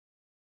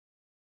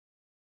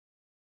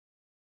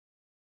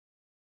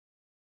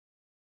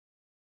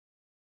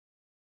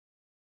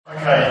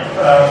Okay,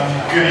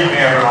 good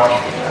evening everyone.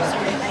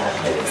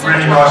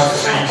 Really nice to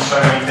see so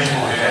many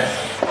people here.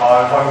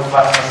 I won't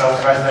flatter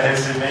myself to they're here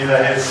to see me, they're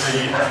here to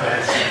see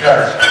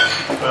Derek.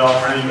 But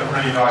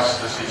really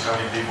nice to see so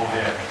many people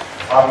here.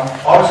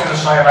 I was going to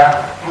say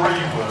about 3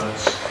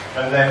 words,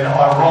 and then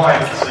I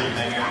arrived this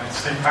evening and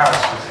Steve Harris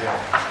was here.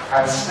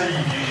 And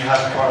Steve usually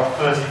has a kind of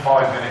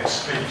 35-minute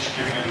speech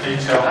giving a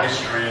detailed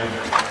history of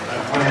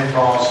William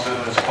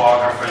Marsden's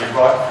biography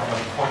right from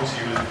the point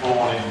he was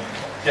born in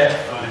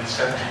Deptford in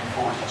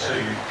 1742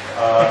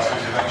 to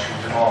his eventual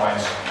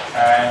demise.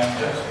 And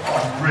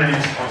I'm really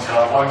disappointed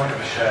I won't be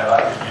able to share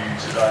that with you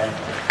today.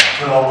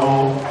 But I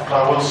will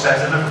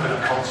set a little bit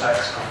of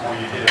context before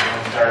you hear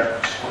from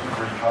Derek, just what you've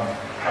really come in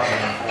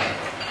for.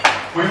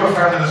 We were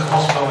founded as a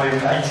hospital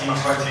in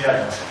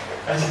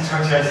 1828.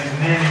 1828 is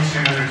nearly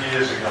 200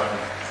 years ago,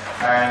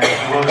 and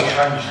the world has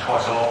changed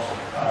quite a lot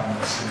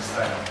since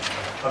then.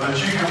 But the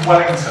Duke of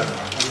Wellington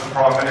was the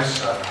Prime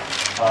Minister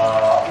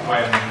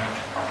when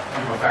we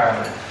were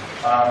founded.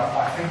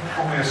 I think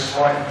probably a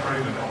slight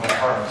improvement on the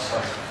current state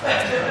of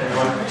affairs.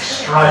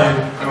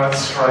 We went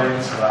straight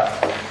into that.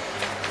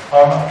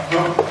 But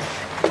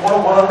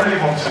what I really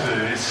want to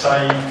do is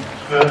say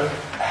that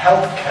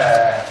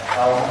healthcare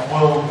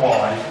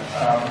worldwide,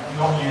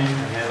 not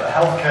uniquely here, but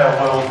healthcare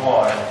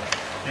worldwide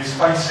is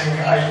facing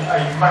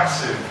a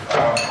massive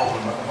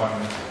problem at the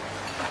moment.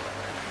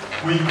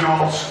 We've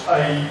got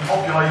a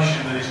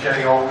population that is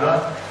getting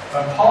older,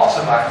 and part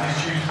of that is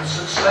due to the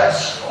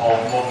success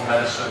of modern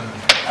medicine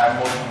and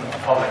modern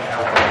public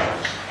health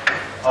measures.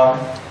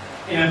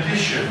 In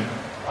addition,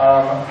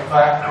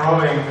 that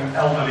growing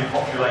elderly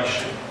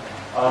population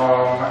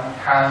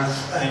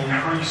has an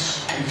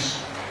increased, I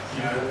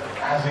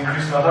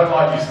don't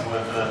like using the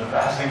word burden,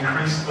 but has an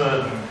increased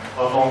burden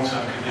of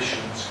long-term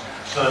conditions,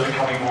 so they're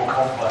becoming more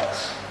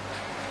complex.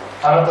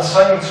 And at the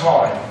same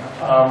time,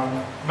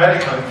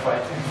 medical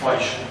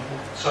inflation,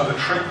 so the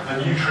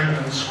new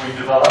treatments we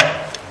develop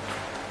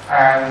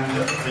and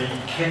the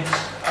kits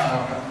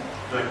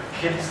that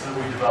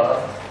we develop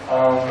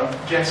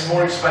gets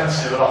more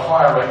expensive at a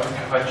higher rate than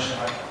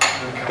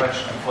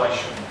conventional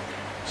inflation.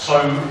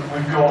 So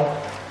we've got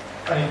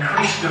an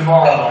increased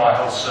demand on our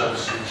health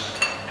services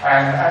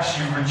and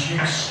actually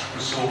reduced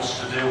resource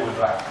to deal with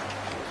that.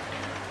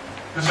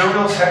 There's a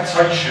real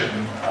temptation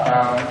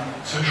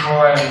to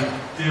try and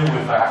deal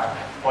with that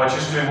by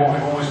just doing what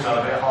we've always done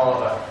a bit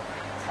harder.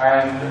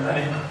 And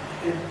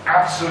it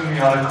absolutely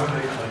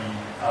unequivocally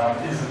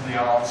isn't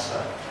the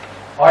answer.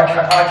 I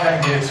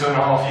came here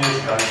 2.5 years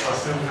ago, so I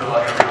still feel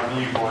like a real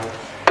new boy.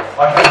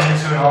 I came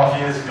here 2.5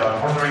 years ago, and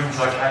one of the reasons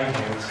I came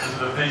here was because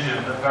of the vision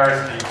that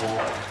various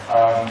people,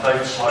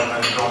 David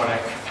Sloman,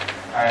 Dominic,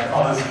 and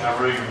others in the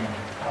room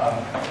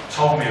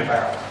told me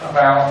about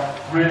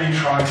really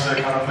trying to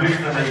kind of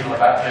move the needle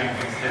about doing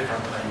things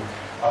differently,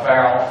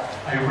 about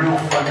a real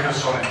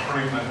focus on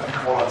improvement and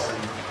quality,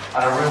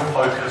 and a real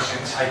focus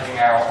in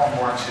taking out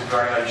unwarranted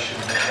variation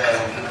in the care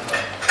we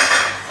deliver.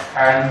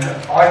 And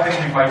I think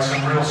we've made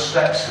some real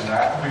steps in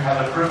that. We've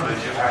had the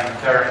privilege of having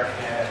Derek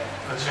here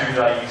for 2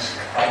 days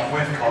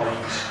with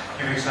colleagues,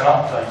 giving us an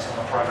update on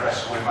the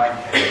progress we're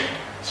making.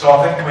 So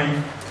I think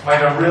we've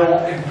made a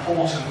real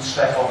important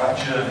step on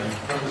that journey,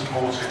 but there's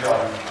more to go.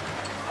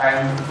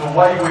 And the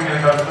way we're going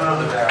to go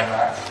further down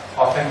that,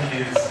 I think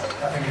is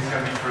going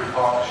to be through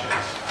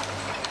partnerships.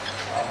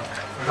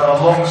 We've got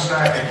a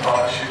long-standing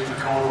partnership with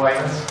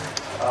Cordwainers.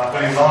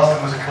 William Marsden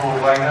was a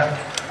Cordwainer,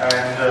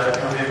 and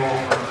you'll hear more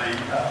from the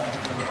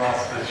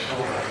Marsden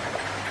shortly.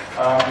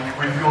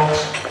 We've got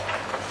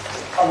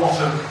a lot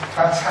of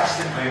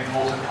fantastically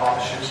important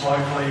partnerships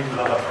locally with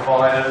other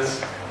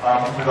providers,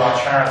 with our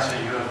charity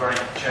who are very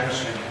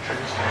generously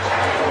contributing to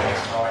the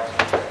tonight.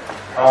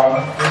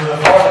 The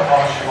final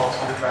partnership I'll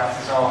talk about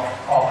is our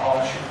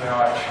partnership with the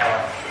IHI.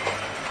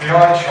 The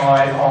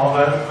IHI are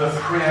the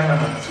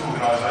preeminent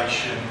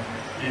organisation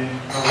in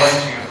the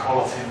rating of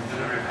quality and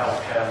delivery of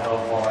healthcare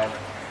worldwide.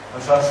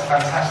 And so it's a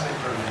fantastic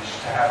privilege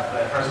to have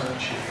their President and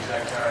Chief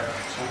Executive Derek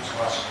talk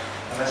to us.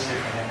 And let's hear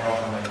from him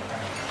rather than me.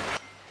 Thank you.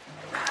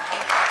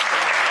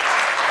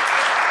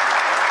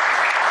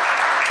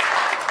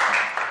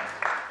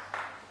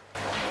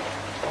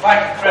 Thank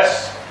you, Chris.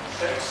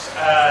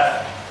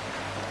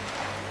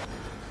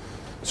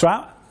 So I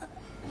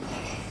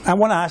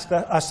want to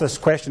ask this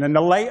question. In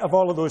the light of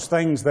all of those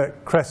things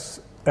that Chris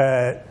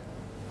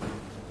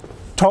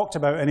talked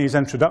about in his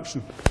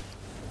introduction,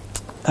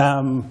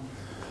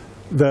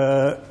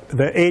 the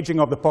ageing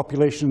of the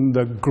population,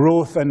 the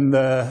growth in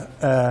the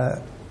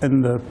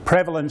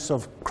prevalence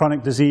of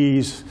chronic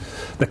disease,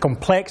 the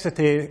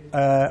complexity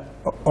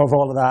of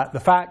all of that, the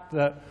fact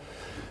that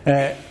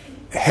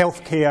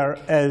healthcare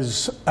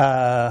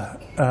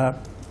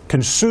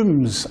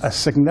consumes a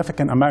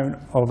significant amount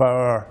of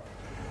our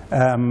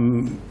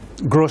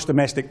gross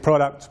domestic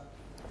product,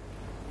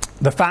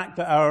 the fact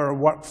that our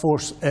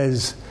workforce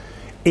is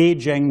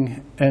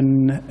ageing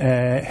in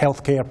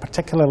healthcare,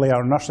 particularly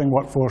our nursing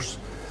workforce,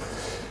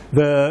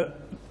 the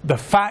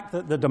fact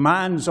that the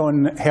demands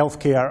on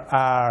healthcare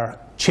are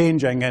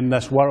changing in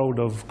this world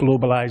of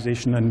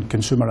globalization and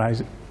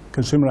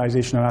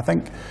consumerisation, and I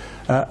think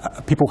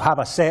people have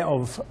a set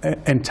of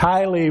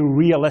entirely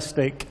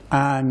realistic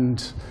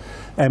and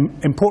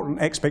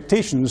important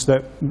expectations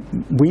that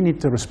we need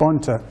to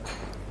respond to.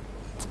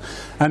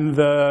 And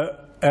the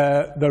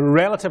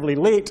relatively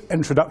late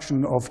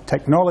introduction of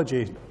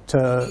technology to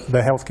the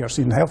healthcare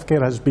scene.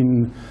 Healthcare has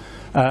been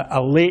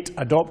a late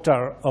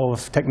adopter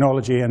of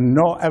technology, and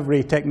not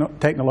every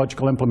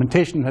technological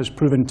implementation has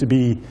proven to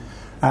be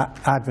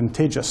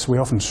advantageous. We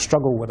often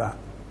struggle with that.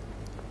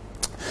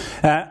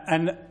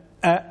 And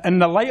in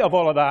the light of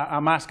all of that,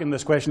 I'm asking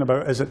this question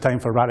about, is it time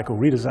for radical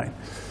redesign?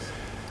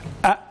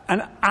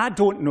 And I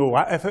don't know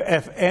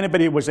if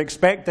anybody was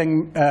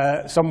expecting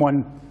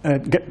someone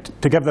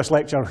to give this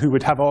lecture who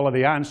would have all of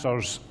the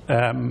answers,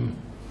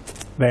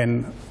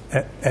 then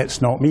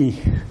it's not me.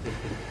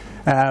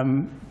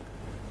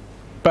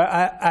 But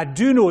I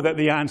do know that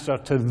the answer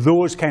to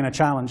those kind of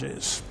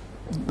challenges,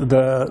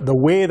 the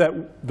way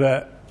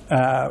that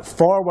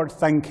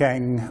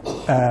forward-thinking,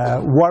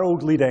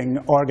 world-leading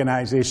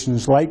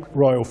organisations like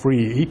Royal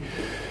Free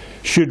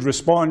should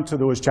respond to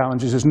those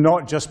challenges is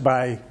not just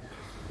by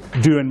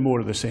doing more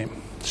of the same.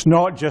 It's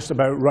not just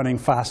about running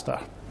faster.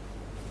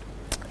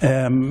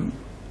 And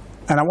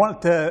I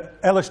want to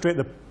illustrate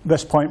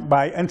this point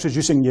by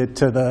introducing you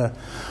to the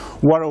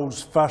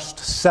world's first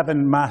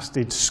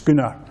 7-masted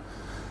schooner,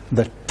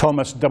 the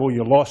Thomas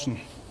W. Lawson.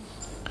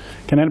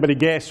 Can anybody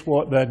guess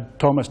what the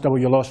Thomas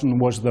W. Lawson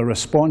was the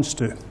response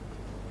to?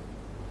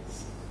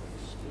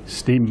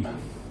 Steam.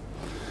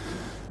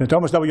 The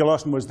Thomas W.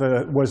 Lawson was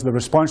the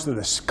response to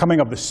the coming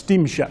of the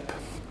steamship.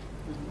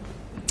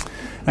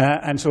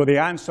 And so the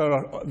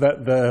answer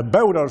that the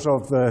builders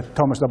of the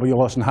Thomas W.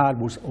 Lawson had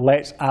was,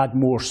 let's add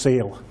more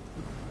sail.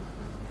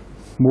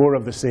 More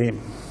of the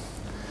same.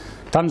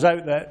 Turns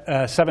out that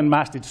a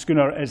 7-masted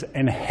schooner is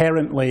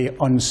inherently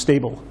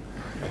unstable.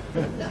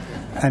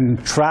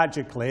 And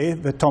tragically,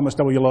 the Thomas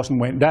W. Lawson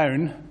went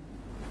down,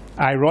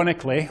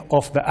 ironically,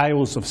 off the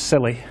Isles of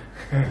Scilly.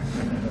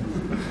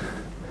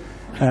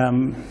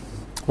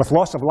 With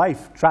loss of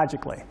life,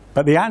 tragically.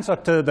 But the answer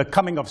to the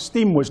coming of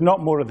steam was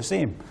not more of the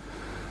same.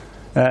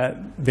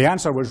 The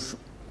answer was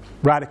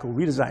radical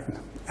redesign.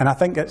 And I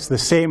think it's the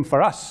same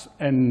for us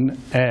in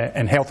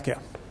healthcare.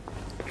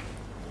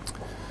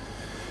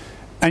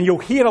 And you'll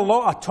hear a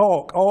lot of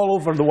talk all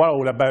over the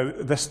world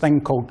about this thing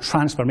called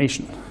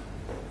transformation.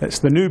 It's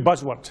the new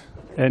buzzword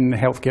in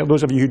healthcare.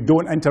 Those of you who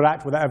don't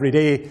interact with it every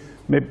day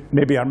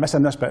maybe are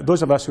missing this, but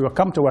those of us who have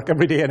come to work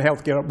every day in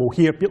healthcare will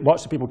hear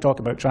lots of people talk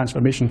about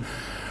transformation.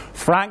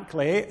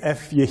 Frankly,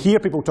 if you hear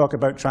people talk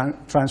about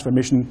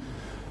transformation,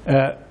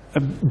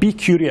 be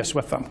curious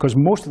with them, because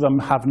most of them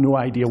have no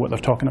idea what they're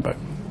talking about.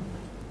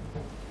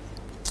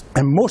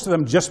 And most of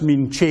them just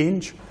mean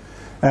change.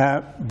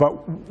 But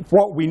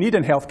what we need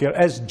in healthcare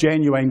is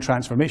genuine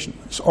transformation.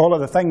 It's all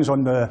of the things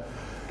on the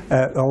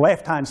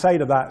left-hand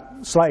side of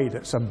that slide.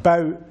 It's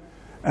about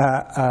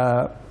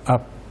a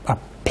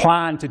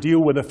plan to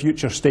deal with a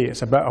future state.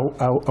 It's about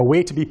a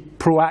way to be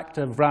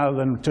proactive rather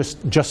than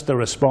just to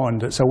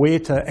respond. It's a way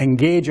to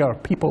engage our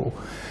people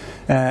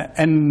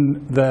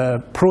in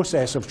the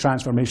process of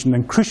transformation.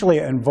 And crucially,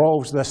 it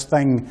involves this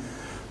thing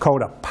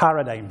called a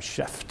paradigm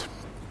shift.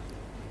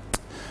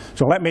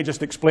 So let me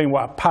just explain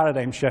what a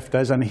paradigm shift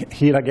is, and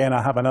here again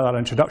I have another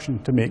introduction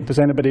to make. Does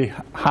anybody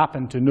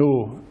happen to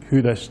know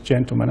who this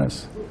gentleman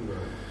is?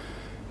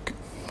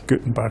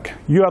 Gutenberg.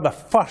 You are the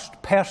first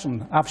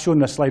person, I've shown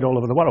this slide all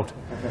over the world,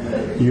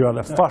 you are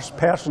the first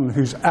person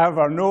who's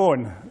ever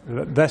known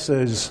that this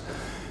is,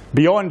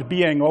 beyond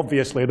being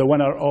obviously the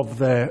winner of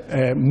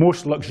the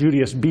most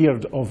luxurious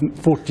beard of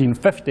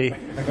 1450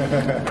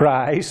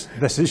 prize,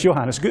 this is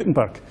Johannes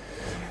Gutenberg,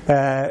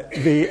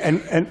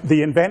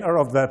 the inventor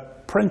of the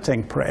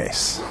printing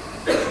press.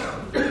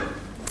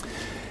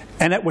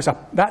 And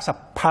that's a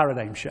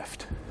paradigm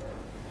shift.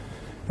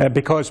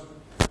 Because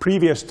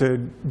previous to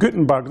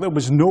Gutenberg, there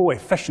was no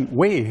efficient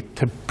way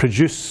to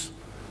produce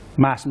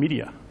mass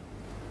media.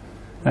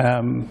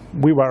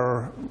 We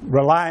were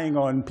relying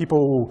on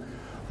people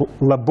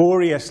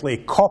laboriously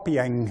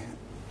copying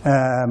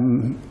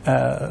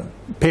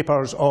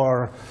papers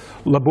or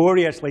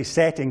laboriously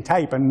setting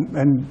type,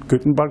 and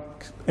Gutenberg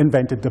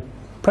invented the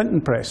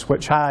printing press,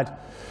 which had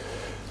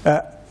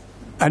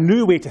a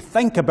new way to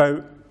think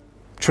about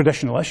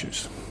traditional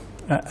issues,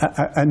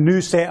 a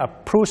new set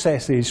of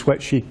processes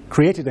which he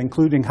created,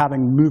 including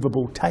having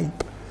movable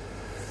type.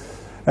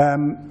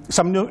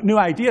 Some new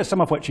ideas, some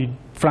of which he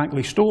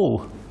frankly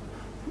stole.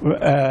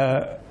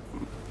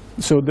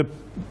 So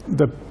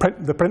the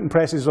printing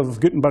presses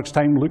of Gutenberg's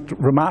time looked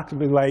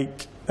remarkably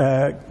like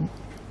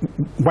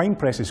wine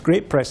presses,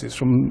 grape presses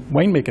from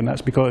winemaking.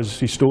 That's because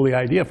he stole the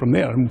idea from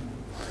there. And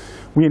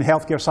we in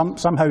healthcare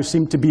somehow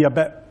seem to be a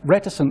bit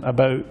reticent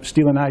about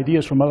stealing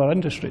ideas from other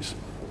industries.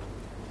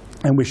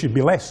 And we should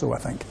be less so, I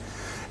think.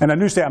 And a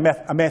new set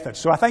of methods.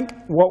 So I think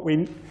what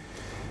we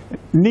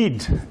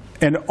need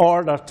in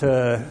order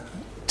to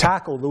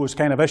tackle those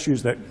kind of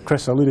issues that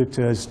Chris alluded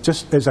to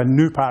is a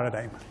new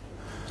paradigm.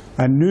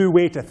 A new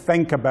way to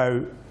think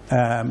about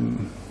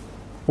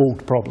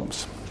old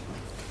problems.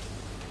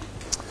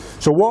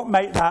 So what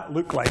might that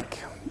look like?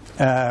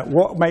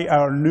 What might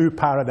our new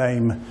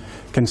paradigm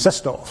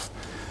consist of?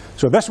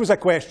 So this was a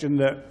question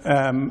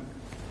that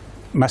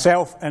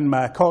myself and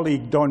my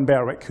colleague Don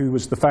Berwick, who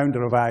was the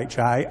founder of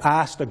IHI,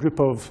 asked a group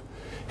of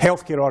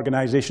healthcare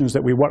organisations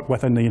that we work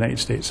with in the United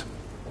States.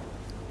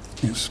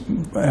 It's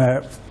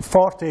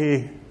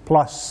 40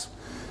 plus,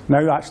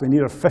 now actually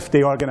near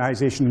 50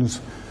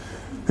 organisations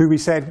who we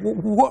said,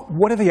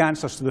 what do the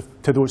answers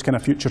to those kind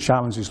of future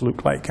challenges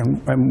look like,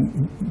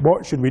 and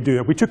what should we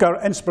do? We took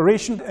our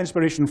inspiration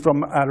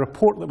from a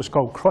report that was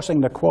called Crossing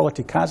the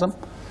Quality Chasm,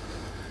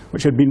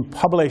 which had been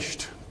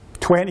published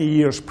 20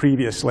 years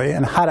previously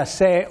and had a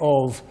set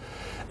of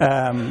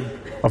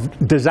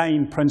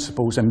design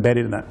principles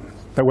embedded in it.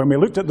 But when we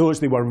looked at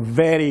those, they were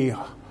very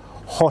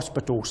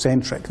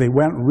hospital-centric. They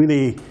weren't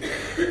really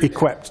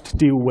equipped to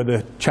deal with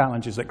the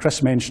challenges that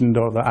Chris mentioned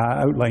or that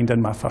I outlined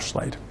in my first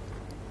slide.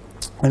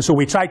 And so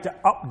we tried to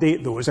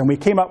update those, and we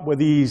came up with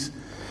these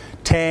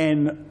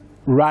 10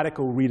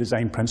 radical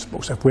redesign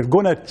principles. If we're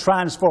going to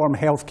transform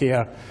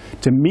healthcare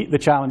to meet the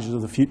challenges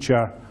of the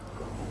future,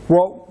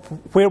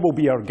 where will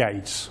be our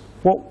guides?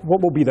 What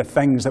will be the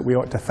things that we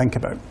ought to think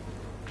about?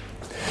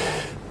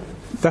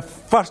 The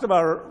first of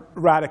our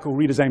radical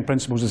redesign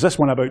principles is this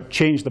one about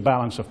change the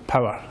balance of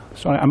power.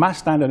 Sorry, am I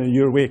standing in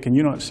your way? Can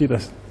you not see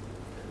this?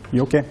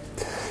 You okay?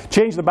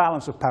 Change the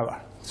balance of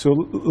power. So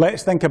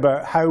let's think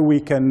about how we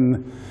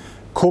can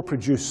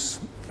co-produce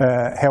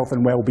health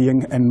and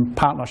well-being in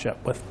partnership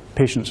with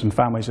patients and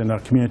families in our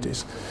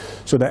communities,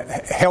 so that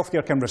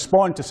healthcare can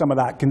respond to some of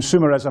that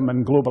consumerism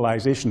and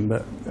globalization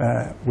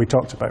that we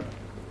talked about.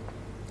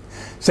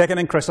 Second,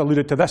 and Chris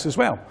alluded to this as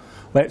well,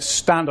 let's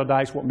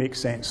standardize what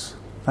makes sense.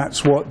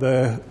 That's what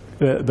the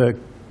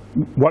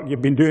work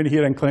you've been doing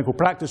here in clinical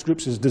practice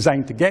groups is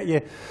designed to get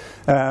you.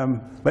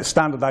 Let's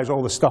standardize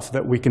all the stuff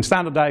that we can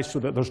standardize so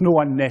that there's no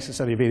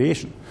unnecessary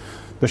variation.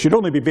 There should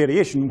only be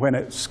variation when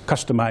it's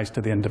customized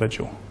to the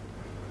individual,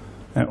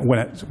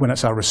 when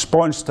it's a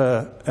response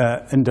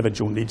to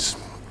individual needs.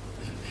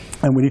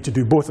 And we need to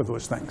do both of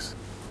those things.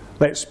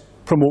 Let's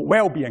promote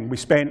well-being. We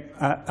spent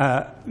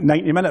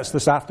 90 minutes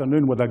this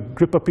afternoon with a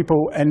group of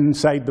people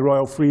inside the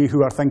Royal Free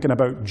who are thinking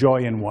about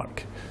joy in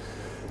work,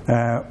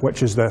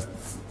 which is the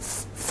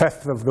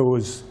fifth of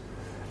those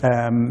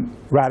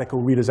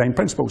radical redesign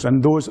principles.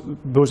 And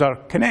those are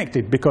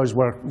connected because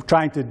we're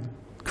trying to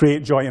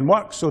create joy in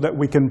work so that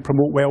we can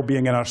promote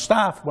well-being in our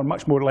staff. We're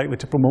much more likely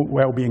to promote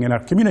well-being in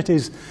our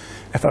communities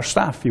if our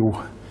staff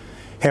feel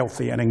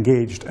healthy and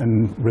engaged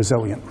and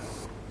resilient.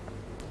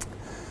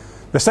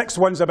 The sixth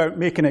one's about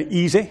making it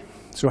easy.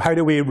 So how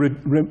do we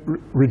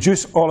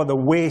reduce all of the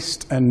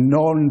waste and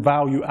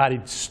non-value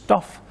added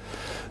stuff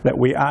that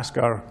we ask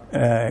our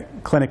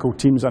clinical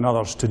teams and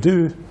others to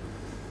do?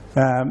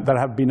 There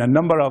have been a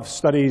number of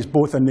studies,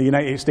 both in the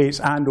United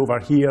States and over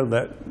here,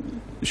 that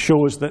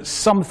shows that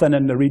something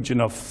in the region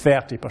of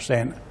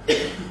 30%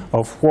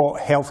 of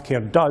what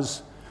healthcare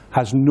does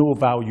has no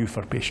value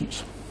for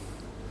patients.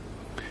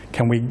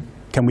 Can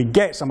we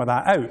get some of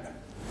that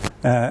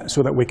out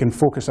so that we can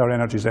focus our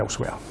energies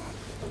elsewhere?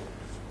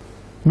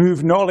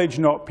 Move knowledge,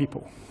 not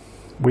people.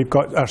 We've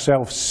got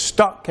ourselves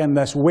stuck in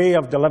this way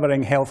of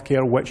delivering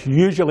healthcare which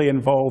usually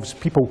involves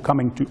people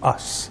coming to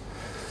us.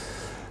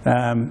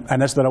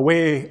 And is there a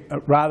way,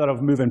 rather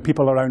of moving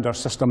people around our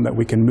system, that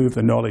we can move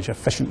the knowledge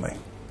efficiently?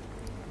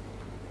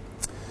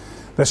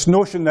 This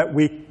notion that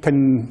we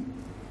can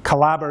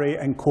collaborate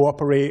and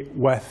cooperate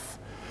with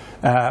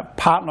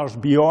partners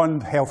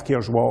beyond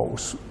healthcare's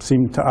walls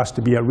seemed to us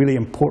to be a really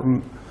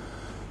important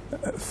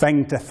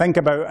thing to think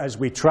about as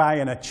we try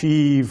and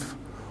achieve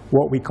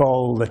what we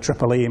call the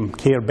triple aim: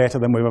 care better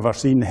than we've ever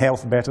seen,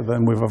 health better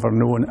than we've ever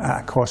known,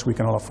 at a cost we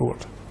can all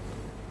afford.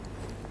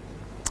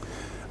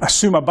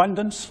 Assume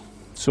abundance,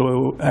 so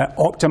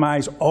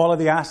optimize all of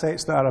the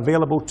assets that are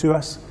available to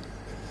us.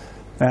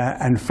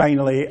 And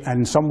finally,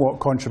 and somewhat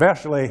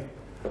controversially,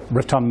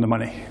 return the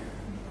money.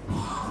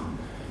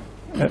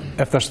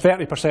 If there's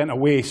 30% of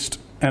waste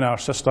in our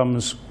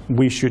systems,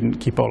 we shouldn't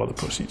keep all of the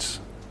proceeds.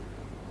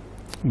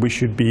 We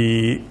should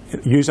be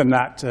using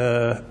that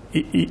to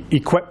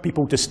equip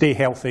people to stay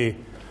healthy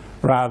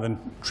rather than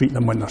treat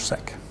them when they're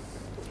sick.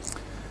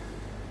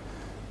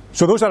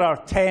 So those are our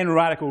 10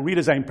 radical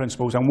redesign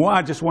principles, and what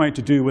I just wanted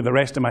to do with the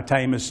rest of my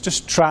time is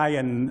just try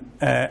and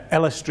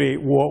illustrate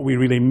what we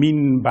really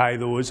mean by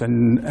those,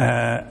 and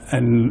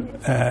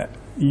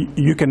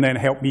you can then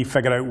help me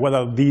figure out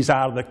whether these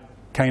are the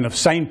kind of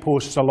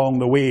signposts along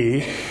the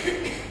way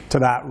to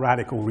that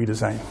radical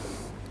redesign.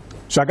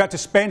 So I get to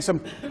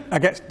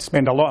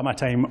spend a lot of my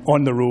time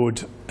on the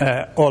road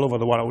all over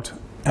the world,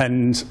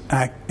 and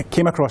I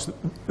came across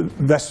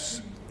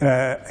this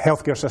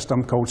healthcare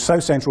system called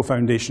South Central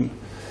Foundation,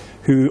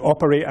 who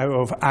operate out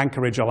of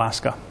Anchorage,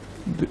 Alaska.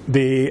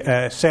 They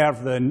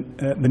serve the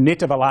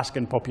native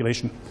Alaskan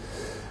population,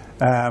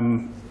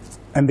 and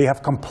they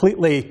have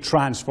completely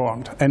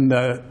transformed, and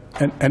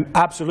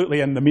absolutely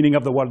in the meaning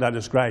of the word I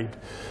described,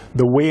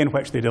 the way in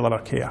which they deliver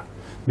care.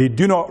 They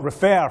do not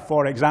refer,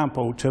 for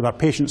example, to their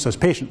patients as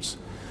patients.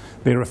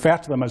 They refer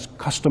to them as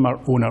customer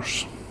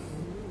owners.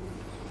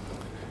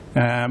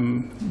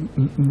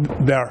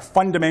 Their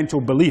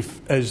fundamental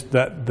belief is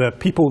that the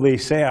people they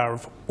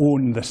serve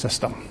own the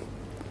system.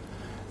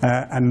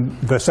 And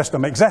the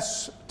system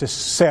exists to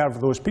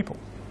serve those people.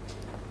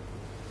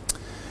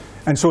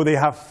 And so they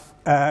have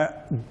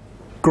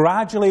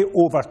gradually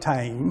over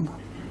time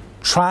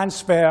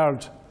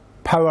transferred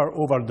power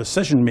over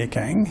decision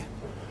making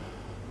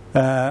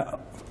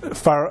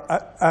for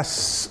a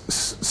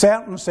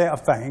certain set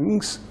of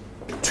things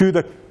to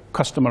the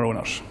customer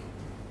owners.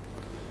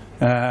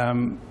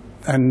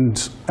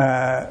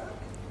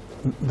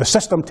 The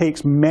system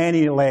takes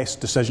many less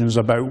decisions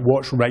about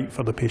what's right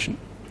for the patient.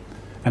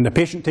 And the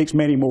patient takes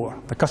many more.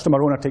 The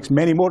customer owner takes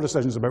many more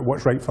decisions about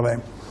what's right for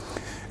them.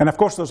 And of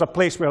course there's a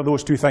place where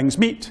those two things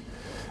meet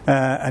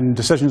and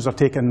decisions are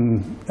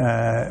taken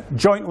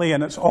jointly,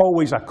 and it's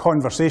always a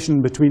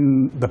conversation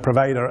between the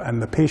provider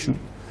and the patient.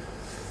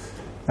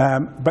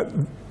 But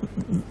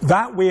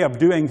that way of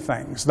doing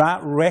things,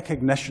 that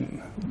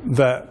recognition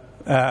that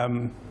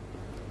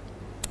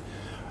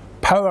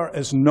power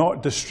is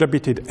not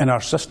distributed in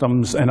our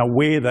systems in a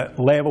way that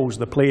levels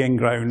the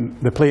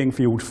playing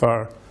field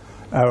for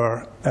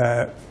our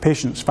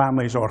patients,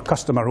 families, or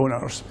customer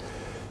owners,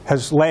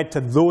 has led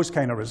to those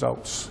kind of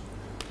results.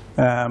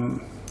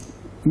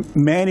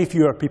 Many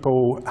fewer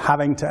people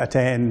having to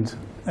attend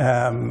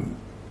in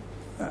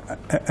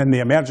the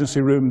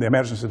emergency room, the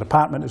emergency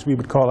department as we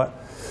would call it,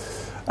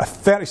 a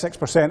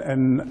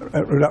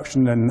 36%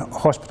 reduction in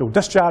hospital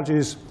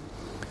discharges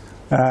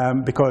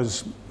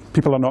because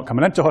people are not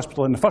coming into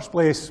hospital in the first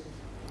place,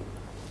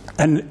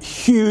 and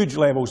huge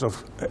levels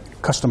of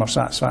customer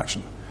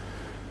satisfaction.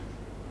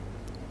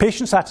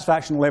 Patient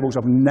satisfaction levels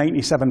of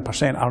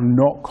 97% are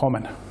not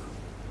common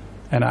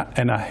in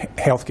a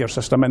healthcare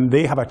system, and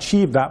they have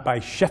achieved that by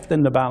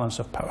shifting the balance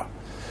of power,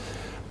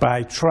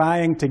 by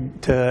trying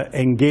to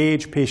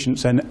engage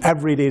patients in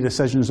everyday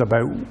decisions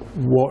about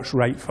what's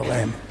right for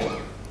them.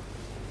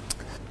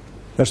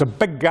 There's a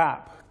big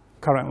gap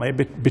currently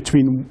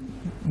between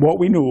what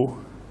we know,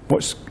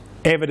 what's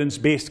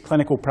evidence-based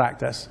clinical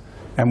practice,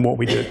 and what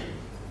we do.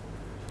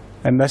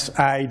 And this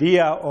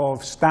idea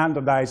of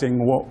standardizing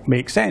what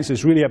makes sense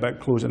is really about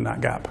closing that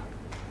gap.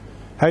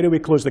 How do we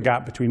close the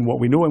gap between what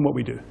we know and what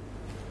we do?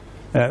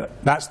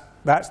 That's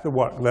the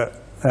work that,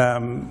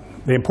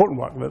 the important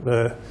work that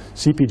the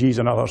CPGs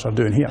and others are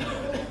doing here.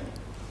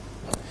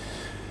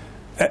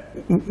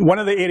 One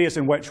of the areas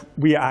in which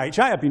we at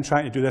IHI have been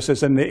trying to do this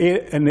is in the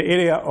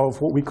area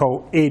of what we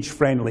call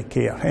age-friendly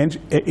care,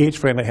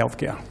 age-friendly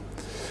healthcare.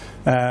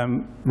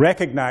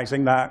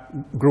 Recognizing that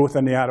growth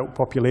in the adult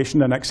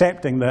population and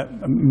accepting that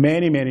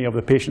many of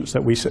the patients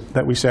that we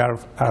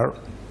serve are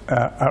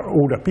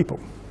older people.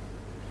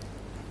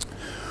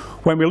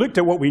 When we looked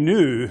at what we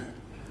knew,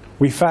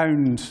 we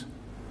found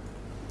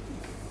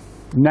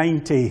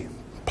 90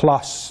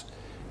 plus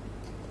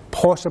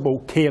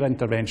possible care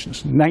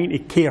interventions, 90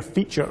 care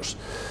features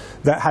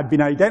that had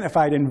been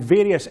identified in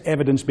various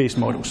evidence-based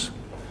models.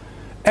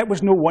 It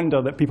was no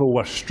wonder that people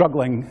were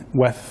struggling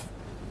with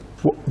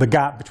the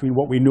gap between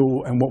what we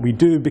know and what we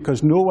do,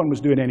 because no one was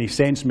doing any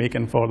sense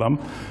making for them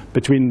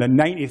between the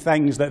 90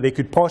 things that they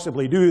could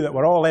possibly do that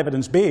were all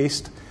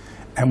evidence-based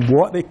and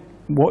what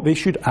they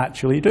should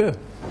actually do.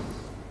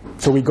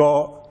 So we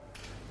got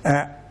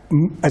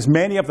as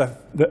many of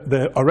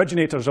the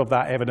originators of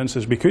that evidence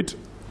as we could,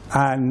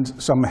 and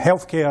some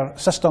healthcare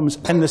systems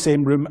in the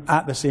same room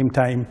at the same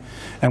time,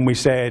 and we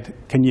said,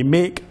 can you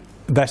make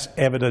this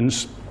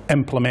evidence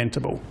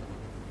implementable?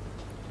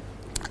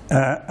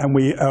 And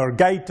our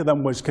guide to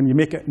them was, can you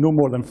make it no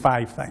more than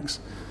 5 things?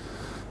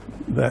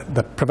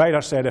 The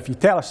provider said, if you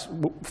tell us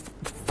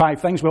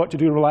 5 things we ought to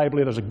do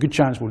reliably, there's a good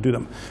chance we'll do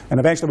them. And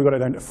eventually we got it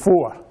down to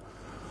 4.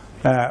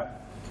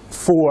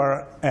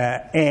 4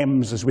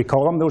 M's, as we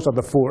call them. Those are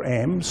the 4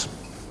 M's.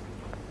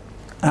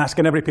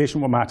 Asking every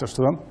patient what matters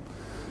to them.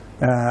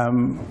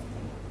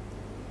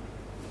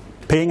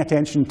 Paying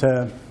attention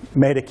to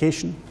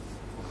medication.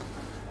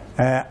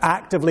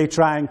 Actively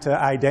trying to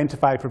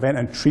identify, prevent,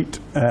 and treat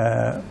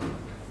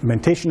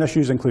mentation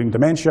issues, including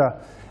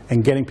dementia,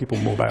 and getting people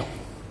mobile.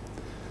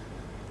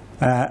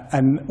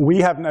 And we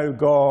have now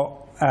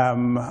got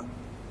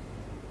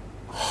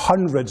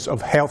hundreds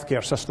of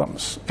healthcare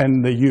systems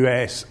in the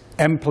US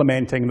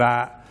implementing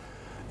that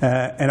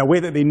in a way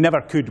that they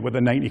never could with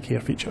the 90 care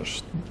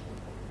features,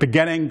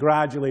 beginning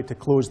gradually to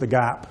close the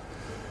gap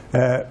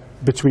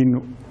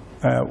between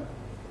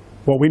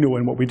what we know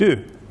and what we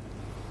do.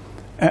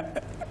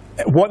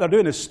 What they're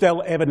doing is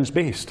still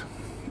evidence-based.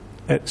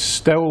 It's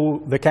still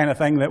the kind of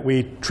thing that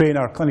we train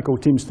our clinical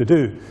teams to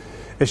do.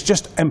 It's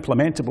just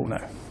implementable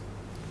now.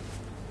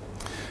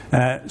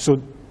 So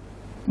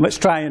let's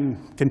try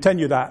and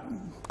continue that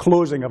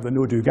closing of the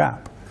no-do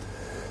gap.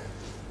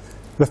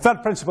 The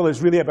third principle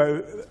is really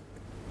about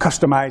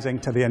customizing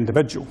to the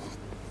individual.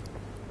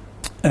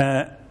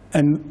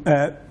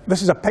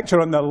 This is a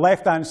picture on the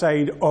left-hand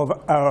side of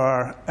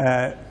our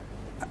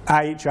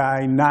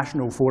IHI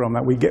National Forum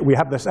that we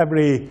have this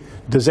every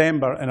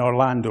December in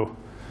Orlando.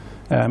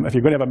 If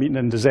you're going to have a meeting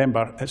in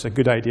December, it's a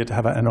good idea to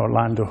have it in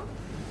Orlando.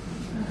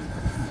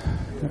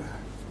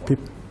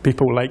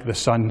 people like the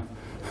sun.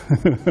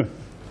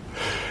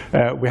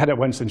 We had it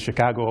once in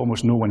Chicago,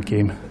 almost no one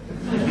came.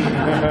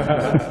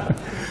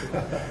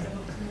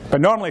 But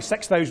normally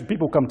 6,000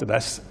 people come to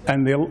this,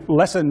 and they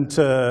listen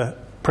to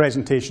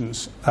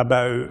presentations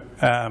about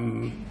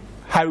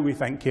how we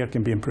think care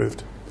can be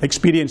improved,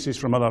 experiences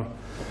from other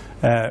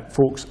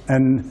folks.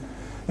 And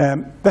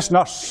this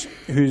nurse,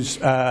 who's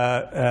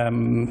at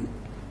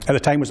the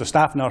time was a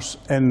staff nurse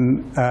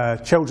in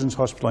Children's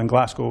Hospital in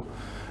Glasgow,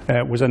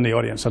 was in the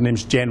audience. Her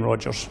name's Jen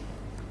Rogers.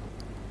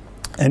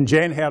 And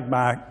Jen heard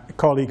my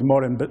colleague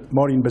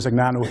Maureen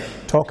Bisignano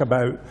talk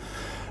about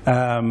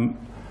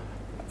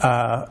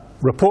a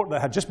report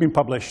that had just been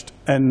published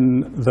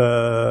in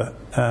the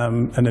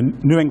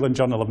New England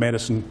Journal of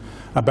Medicine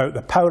about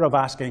the power of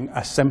asking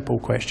a simple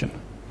question.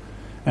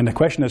 And the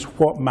question is,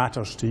 what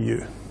matters to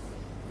you?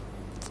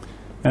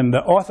 And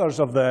the authors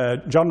of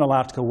the journal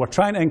article were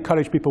trying to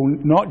encourage people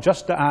not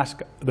just to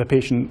ask the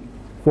patient,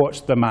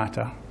 what's the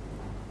matter?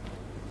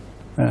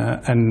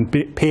 And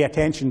pay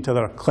attention to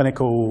their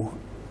clinical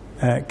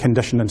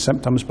condition and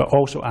symptoms, but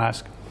also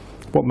ask,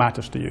 what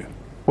matters to you?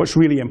 What's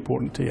really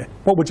important to you?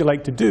 What would you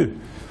like to do?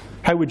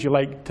 How would you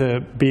like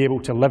to be able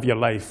to live your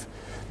life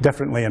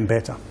differently and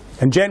better?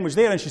 And Jen was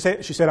there, and she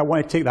said, I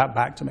want to take that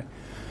back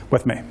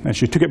with me. And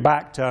she took it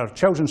back to her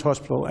Children's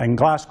Hospital in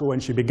Glasgow,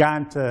 and she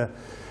began to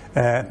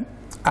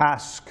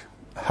ask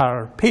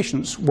her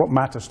patients what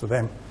matters to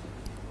them.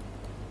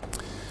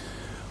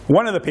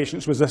 One of the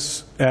patients was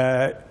this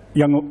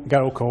young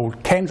girl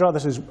called Kendra.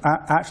 This is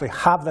actually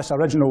have this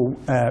original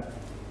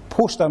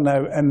poster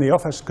now in the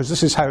office, because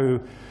this is how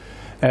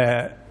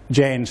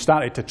Jen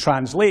started to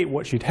translate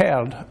what she'd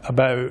heard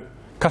about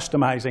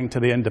customizing to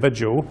the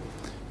individual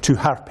to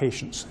her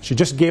patients. She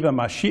just gave them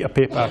a sheet of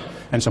paper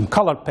and some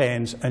coloured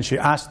pens, and she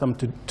asked them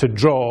to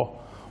draw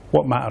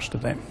what matters to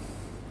them.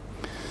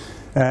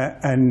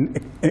 And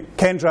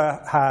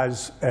Kendra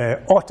has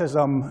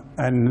autism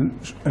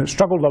and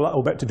struggled a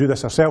little bit to do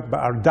this herself, but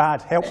her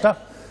dad helped her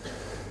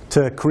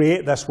to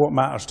create this What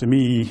Matters to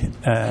Me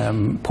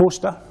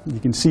poster. You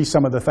can see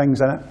some of the things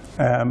in it.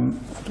 I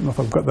don't know if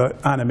I've got the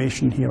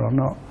animation here or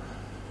not.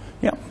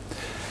 Yeah.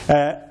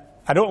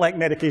 I don't like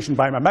medication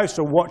by my mouth,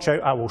 so watch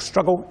out, I will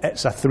struggle.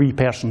 It's a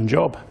 3-person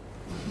job,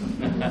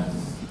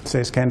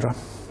 says Kendra.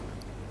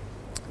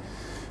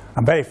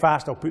 I'm very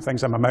fast, I'll put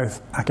things in my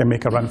mouth. I can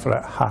make a run for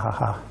it, ha ha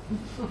ha.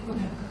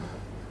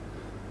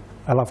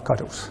 I love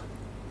cuddles.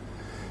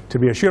 To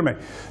reassure me,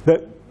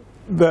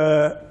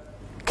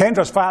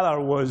 Kendra's father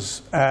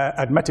was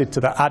admitted to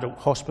the adult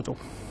hospital.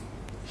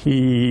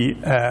 He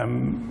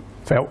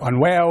felt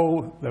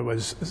unwell. There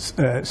was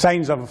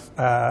signs of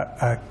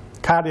a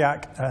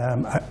cardiac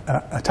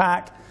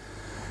attack,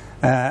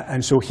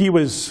 and so he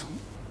was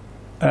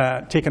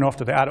taken off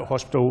to the adult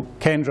hospital.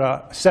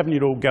 Kendra, a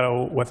 7-year-old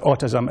girl with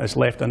autism, is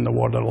left in the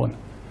ward alone.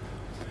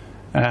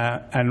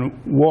 And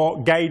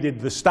what guided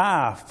the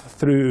staff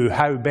through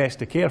how best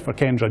to care for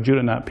Kendra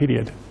during that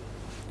period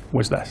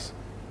was this.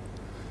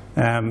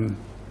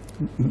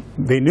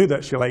 They knew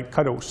that she liked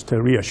cuddles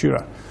to reassure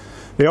her.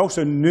 They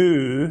also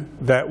knew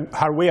that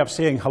her way of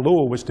saying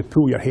hello was to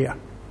pull your hair.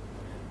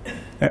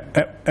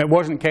 It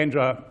wasn't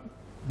Kendra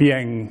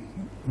being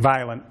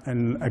violent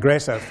and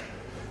aggressive.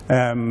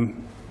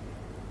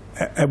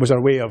 It was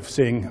her way of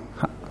saying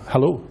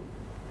hello.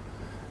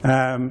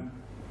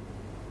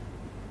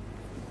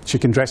 She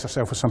can dress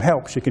herself with some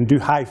help. She can do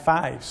high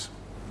fives.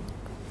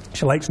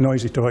 She likes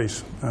noisy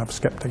toys. I've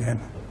skipped again.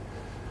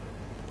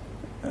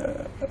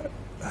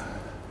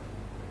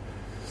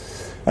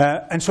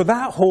 And so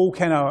that whole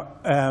kind of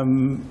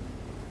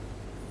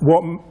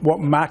what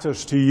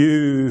matters to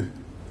you,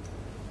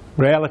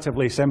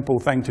 relatively simple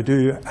thing to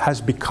do,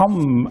 has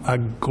become a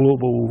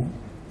global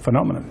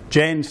phenomenon.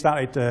 Jen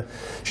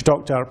she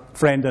talked to her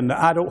friend in the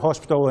adult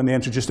hospital, and they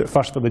introduced it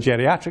first for the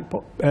geriatric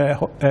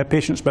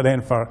patients, but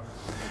then for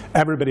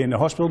everybody in the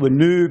hospital. The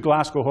new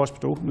Glasgow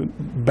hospital, the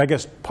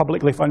biggest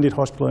publicly funded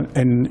hospital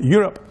in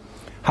Europe,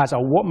 has a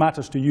What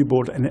Matters to You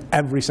board in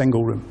every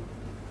single room.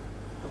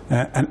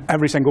 And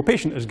every single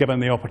patient is given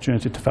the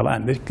opportunity to fill it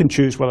in. They can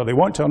choose whether they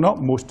want to or not,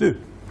 most do.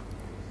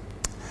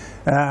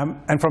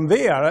 And from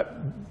there,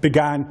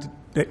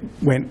 it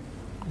went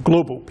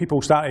global.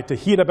 People started to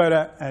hear about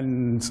it,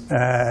 and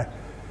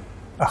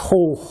a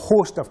whole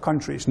host of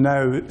countries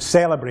now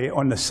celebrate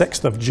on the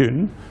 6th of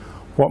June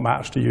What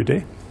Matters to You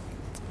Day,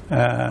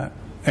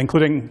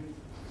 including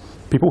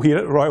people here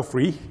at Royal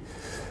Free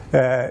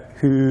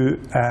who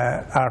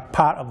are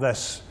part of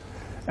this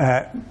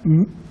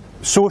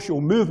social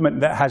movement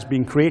that has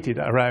been created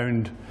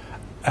around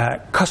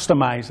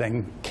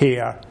customizing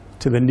care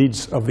to the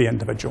needs of the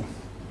individual.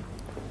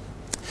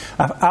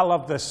 I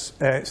love this,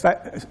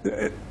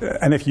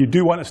 and if you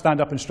do want to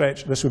stand up and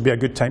stretch, this would be a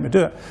good time to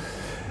do it.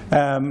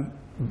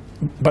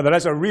 But there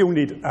is a real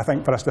need, I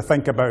think, for us to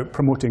think about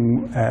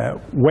promoting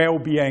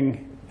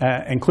well-being,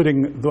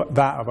 including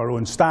that of our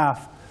own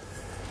staff.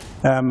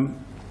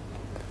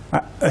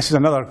 This is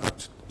another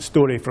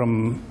story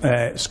from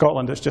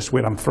Scotland. It's just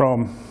where I'm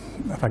from.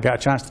 If I get a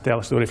chance to tell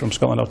a story from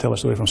Scotland, I'll tell a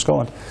story from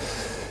Scotland.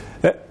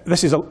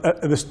 This is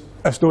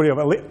a story of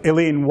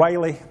Elaine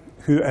Wiley,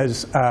 who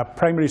is a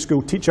primary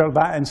school teacher.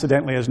 That,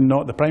 incidentally, is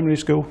not the primary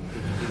school.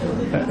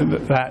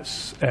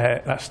 That's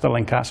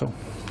Stirling-Castle.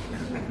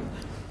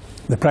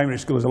 The primary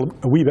school is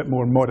a wee bit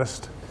more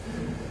modest.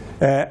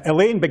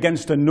 Elaine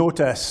begins to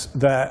notice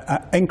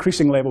the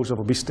increasing levels of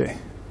obesity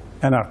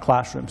in our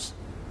classrooms.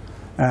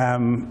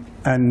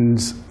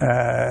 And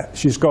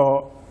she's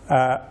got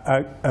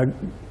a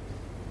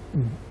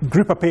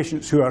group of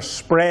patients who are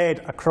spread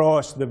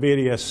across the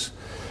various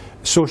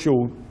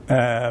social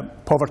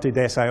poverty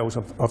deciles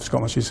of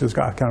Scotland. She's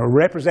got a kind of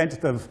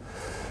representative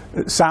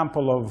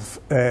sample of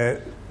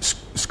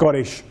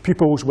Scottish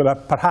pupils with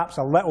perhaps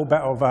a little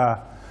bit of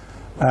a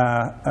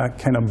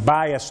kind of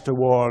bias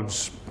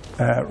towards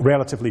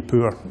relatively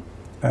poor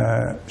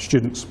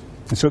students.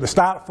 And so at the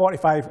start,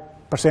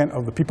 45%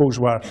 of the pupils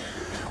were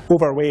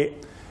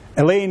overweight.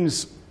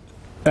 Elaine's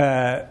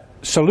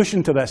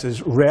solution to this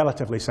is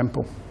relatively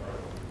simple.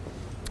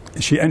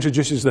 She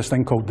introduces this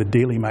thing called the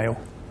Daily Mile,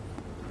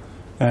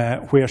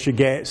 where she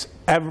gets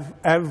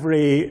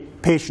every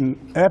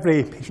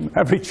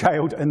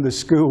child in the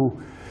school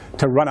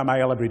to run a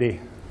mile every day.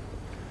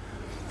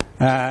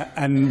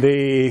 And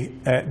they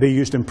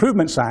used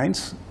improvement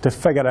science to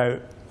figure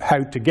out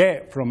how to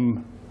get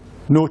from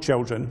no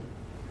children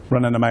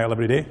running a mile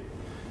every day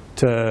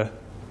to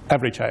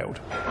every child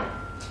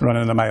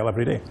running a mile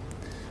every day.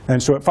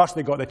 And so at first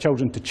they got the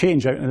children to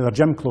change out into their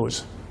gym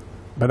clothes,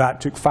 but that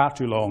took far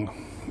too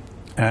long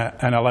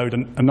and allowed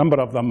a number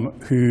of them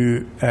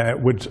who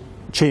would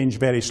change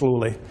very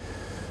slowly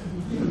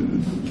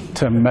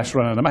to miss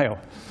running a mile.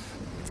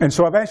 And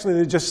so eventually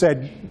they just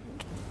said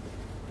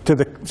to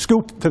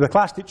the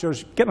class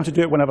teachers, get them to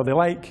do it whenever they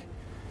like,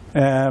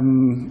 get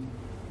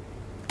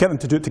them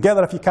to do it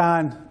together if you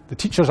can. The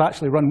teachers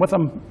actually run with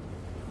them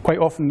quite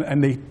often,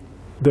 and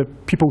the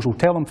pupils will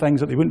tell them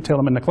things that they wouldn't tell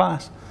them in the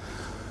class.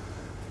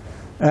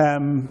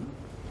 And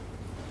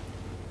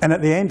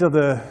at the end of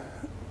the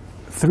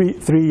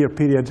three-year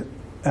period,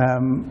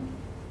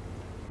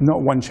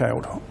 not one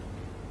child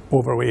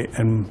overweight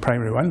in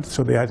primary one.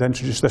 So they had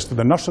introduced this to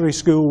the nursery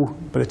school.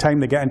 By the time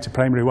they get into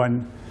primary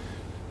one,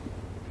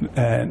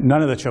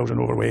 none of the children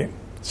overweight.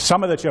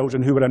 Some of the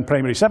children who were in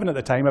primary 7 at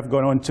the time have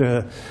gone on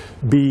to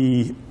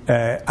be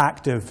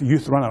active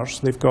youth runners.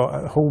 They've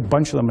got a whole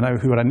bunch of them now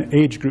who are in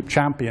age group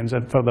champions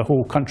for the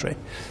whole country.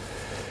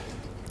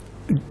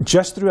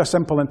 Just through a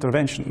simple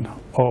intervention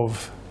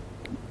of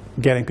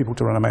getting people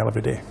to run a mile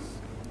every day.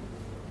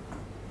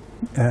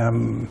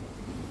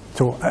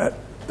 So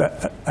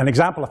an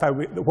example of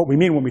what we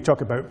mean when we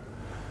talk about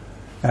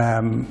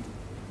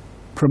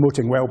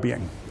promoting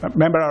well-being.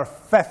 Remember, our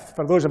fifth,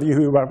 for those of you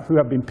who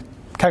have been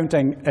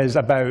counting, is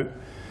about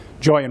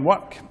joy in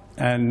work.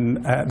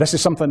 And this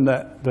is something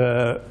that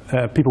the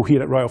people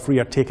here at Royal Free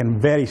are taking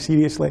very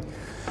seriously.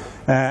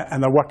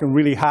 And they're working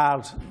really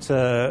hard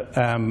to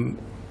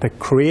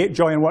create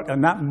joy in work.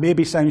 And that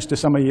maybe sounds to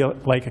some of you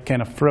like a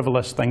kind of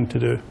frivolous thing to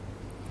do.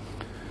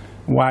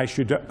 Why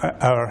should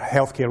our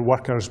healthcare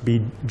workers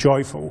be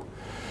joyful?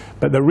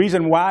 But the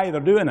reason why they're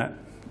doing it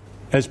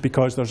is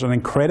because there's an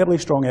incredibly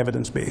strong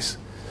evidence base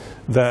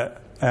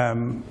that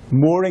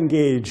more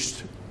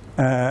engaged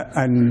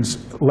and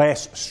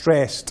less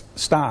stressed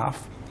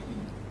staff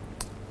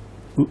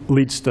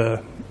leads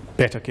to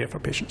better care for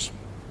patients.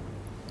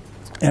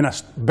 In a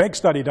big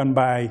study done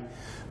by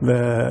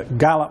the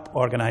Gallup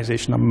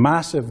organization, a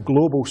massive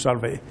global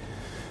survey,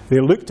 they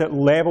looked at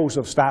levels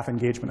of staff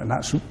engagement, and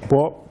that's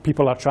what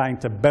people are trying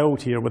to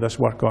build here with this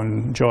work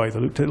on joy. They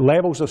looked at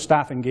levels of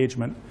staff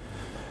engagement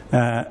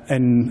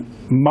in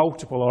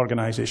multiple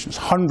organizations,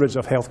 hundreds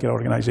of healthcare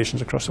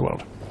organizations across the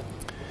world.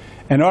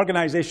 In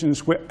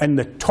organizations in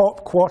the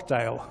top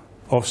quartile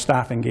of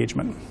staff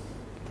engagement,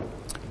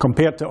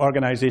 compared to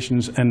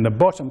organizations in the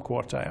bottom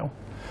quartile,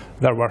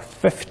 there were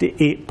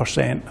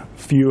 58%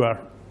 fewer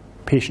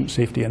patient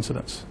safety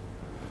incidents.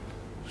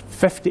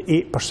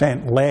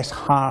 58% less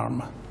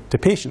harm to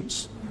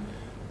patients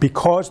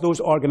because those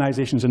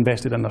organizations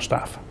invested in their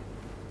staff.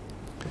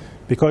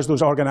 Because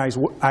those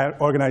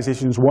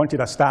organizations wanted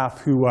a staff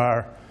who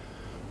were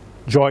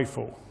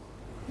joyful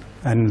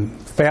and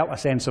felt a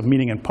sense of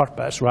meaning and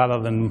purpose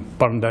rather than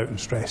burned out and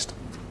stressed.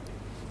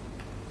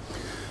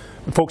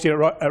 The folks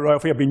here at Royal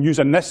Free have been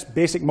using this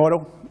basic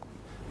model.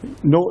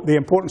 Note the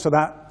importance of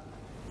that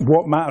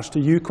what matters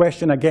to you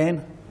question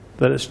again,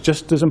 that it's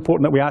just as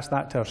important that we ask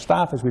that to our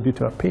staff as we do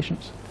to our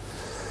patients.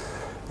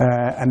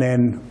 And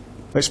then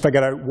let's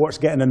figure out what's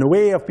getting in the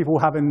way of people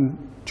having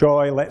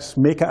joy. Let's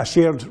make it a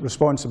shared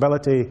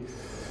responsibility.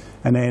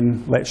 And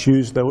then let's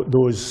use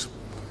those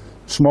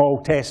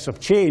small tests of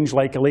change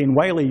like Elaine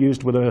Wiley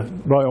used with the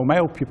Royal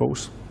Mile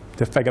pupils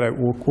to figure out,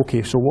 well,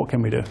 okay, so what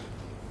can we do?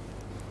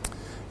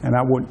 And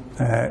I won't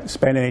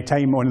spend any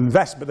time on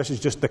this, but this is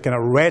just the kind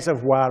of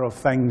reservoir of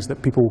things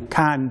that people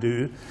can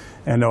do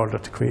in order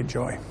to create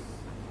joy.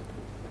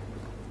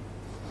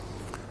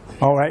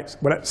 All right,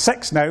 we're at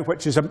 6 now,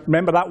 which is,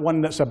 remember that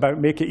one that's about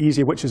make it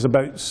easy, which is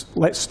about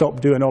let's stop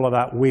doing all of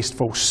that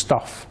wasteful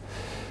stuff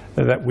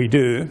that we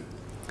do.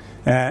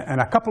 In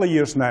a couple of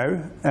years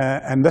now,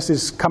 and this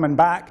is coming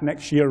back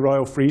next year,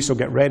 royal free, so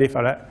get ready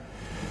for it.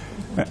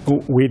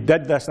 We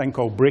did this thing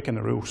called breaking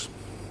the rules,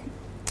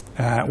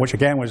 which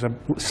again was a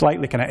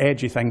slightly kind of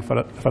edgy thing for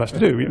us to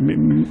do.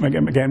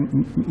 Again,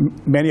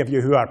 many of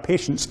you who are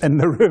patients in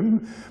the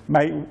room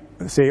might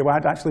say, well, I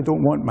actually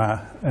don't want my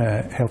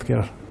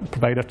healthcare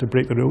provider to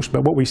break the rules.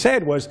 But what we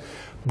said was,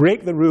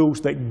 break the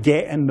rules that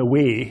get in the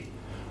way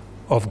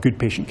of good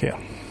patient care.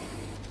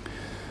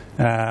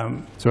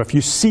 So if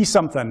you see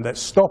something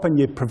that's stopping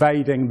you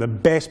providing the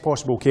best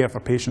possible care for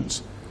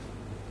patients,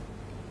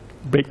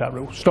 break that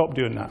rule. Stop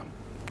doing that.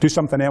 Do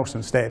something else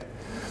instead.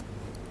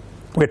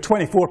 We had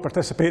 24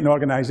 participating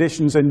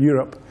organisations in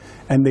Europe,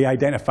 and they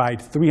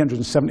identified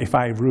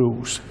 375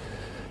 rules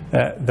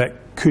that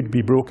could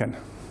be broken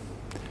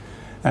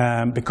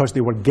because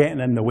they were getting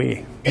in the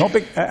way.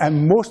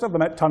 And most of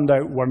them, it turned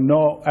out, were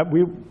not.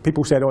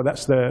 People said, "Oh,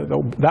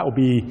 it'll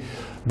be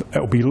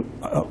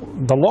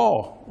the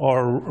law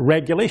or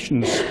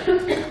regulations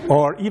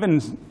or even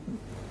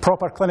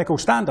proper clinical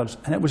standards,"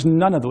 and it was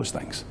none of those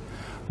things.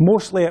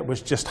 Mostly, it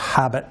was just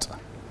habit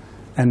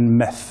and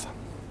myth.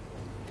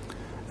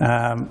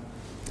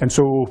 And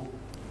so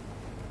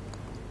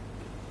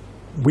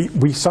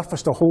we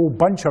surfaced a whole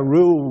bunch of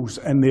rules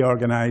in the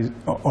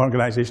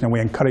organisation, and we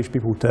encouraged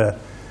people to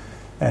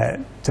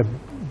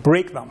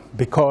break them,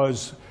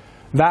 because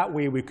that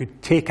way we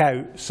could take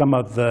out some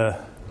of the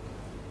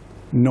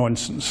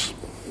nonsense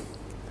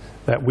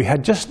that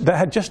had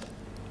just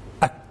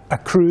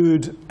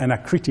accrued and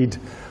accreted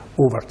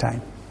over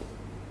time.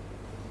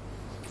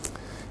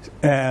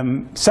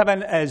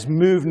 7 is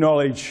move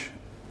knowledge,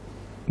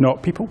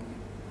 not people.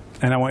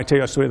 And I want to tell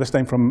you a story this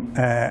time from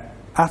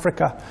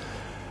Africa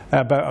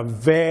about a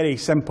very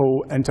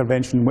simple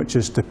intervention, which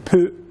is to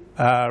put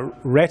a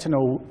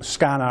retinal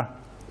scanner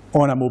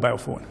on a mobile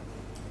phone.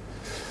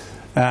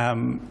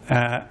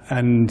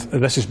 And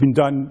this has been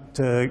done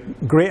to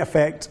great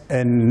effect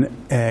in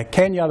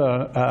Kenya. There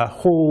are a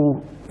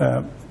whole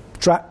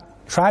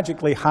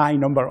tragically high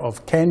number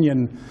of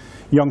Kenyan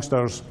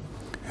youngsters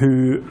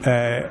who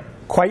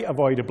quite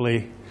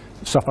avoidably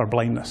suffer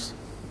blindness,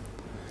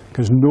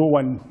 because no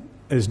one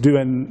is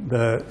doing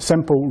the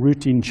simple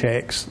routine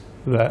checks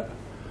that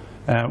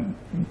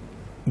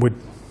would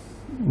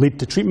lead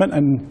to treatment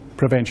and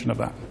prevention of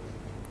that.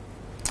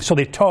 So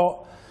they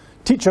taught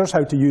teachers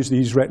how to use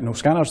these retinal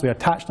scanners. They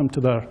attached them to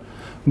their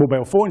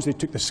mobile phones. They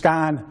took the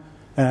scan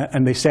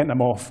and they sent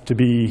them off to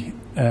be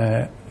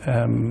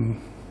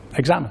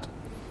examined.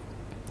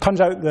 Turns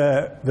out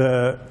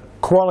the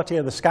quality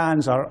of the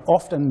scans are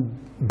often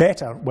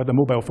better with the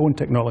mobile phone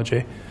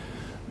technology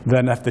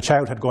than if the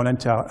child had gone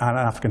into an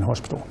African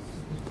hospital.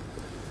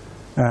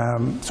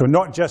 So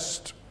not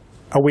just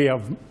a way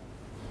of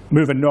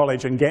moving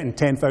knowledge and getting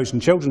 10,000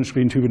 children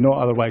screened who would not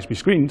otherwise be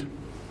screened,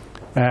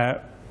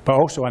 but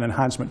also an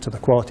enhancement to the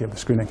quality of the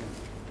screening.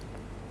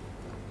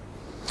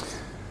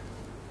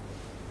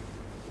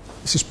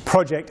 This is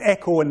Project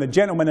Echo, and the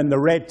gentleman in the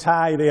red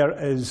tie there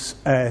is,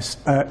 his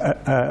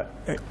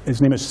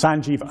name is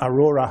Sanjeev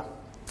Arora.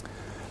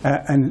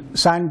 And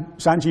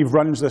Sanjeev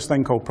runs this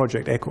thing called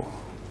Project Echo,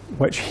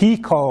 which he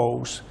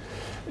calls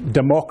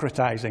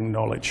democratizing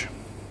knowledge.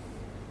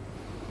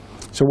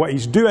 So what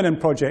he's doing in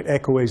Project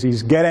Echo is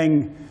he's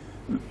getting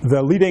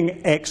the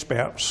leading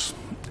experts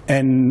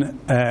in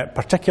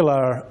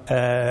particular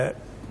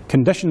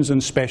conditions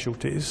and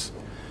specialties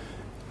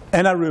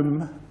in a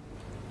room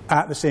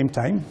at the same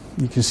time.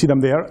 You can see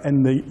them there.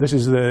 This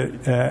is in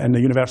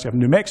the University of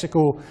New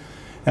Mexico,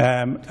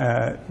 and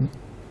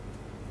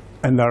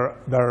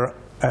they're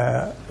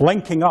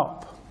linking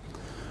up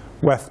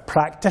with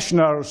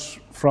practitioners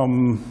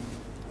from,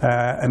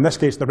 in this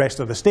case, the rest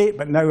of the state,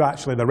 but now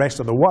actually the rest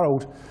of the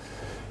world,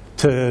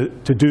 to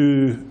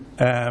do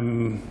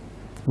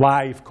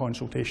live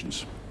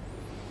consultations.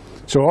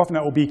 So often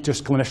it will be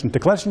just clinician to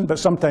clinician, but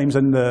sometimes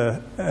in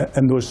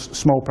those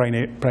small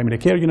primary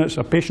care units,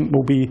 a patient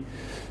will be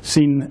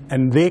seen,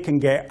 and they can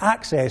get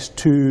access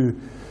to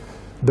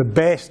the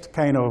best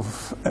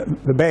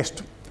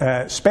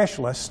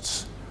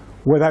specialists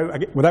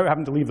without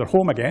having to leave their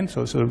home again.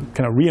 So it's a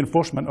kind of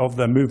reinforcement of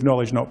the move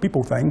knowledge, not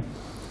people thing.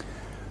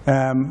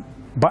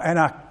 But in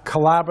a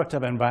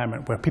collaborative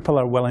environment where people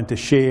are willing to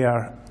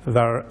share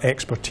their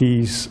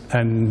expertise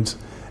and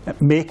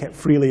make it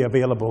freely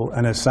available,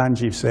 and as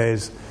Sanjeev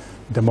says,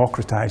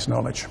 democratize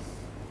knowledge.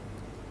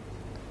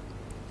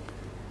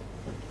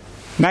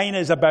 9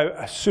 is about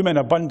assuming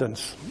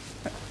abundance.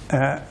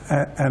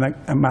 And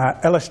my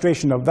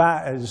illustration of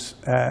that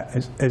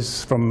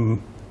is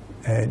from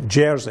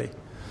Jersey.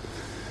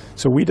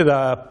 So we did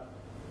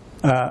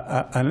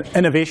an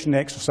innovation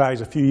exercise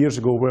a few years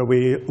ago where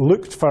we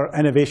looked for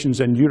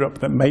innovations in Europe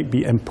that might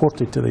be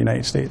imported to the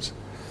United States.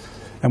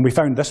 And we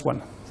found this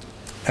one.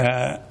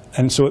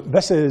 And so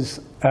this is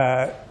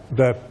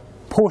the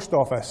post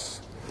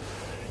office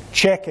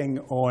checking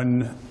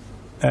on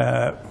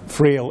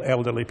frail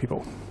elderly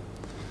people.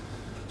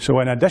 So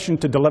in addition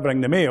to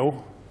delivering the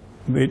mail,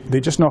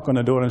 they just knock on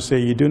the door and say,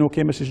 "You doing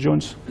okay, Mrs.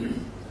 Jones?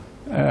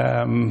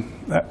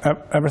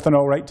 Everything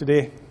all right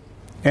today?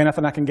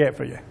 Anything I can get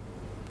for you?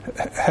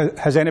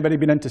 Has anybody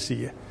been in to see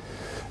you?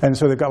 And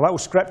so they've got a little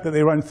script that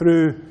they run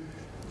through,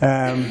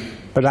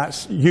 but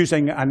that's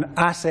using an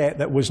asset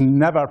that was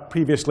never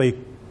previously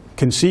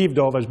conceived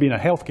of as being a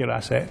healthcare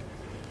asset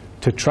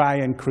to try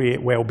and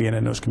create well-being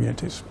in those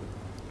communities.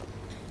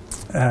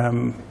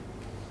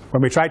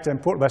 When we tried to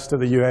import this to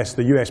the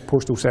US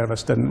Postal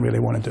Service didn't really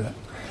want to do it.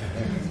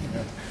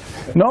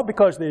 Not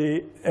because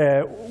they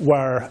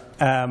were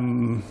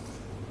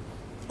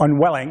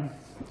unwilling,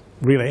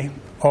 really,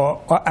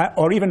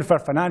 or even for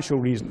financial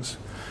reasons,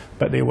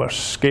 but they were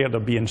scared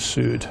of being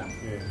sued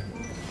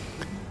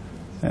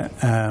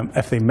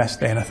if they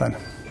missed anything.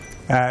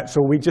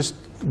 So we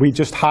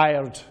just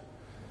hired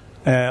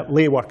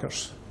lay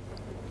workers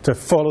to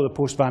follow the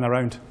post van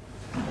around.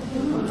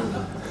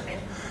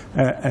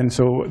 And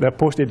so the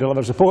postie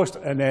delivers the post,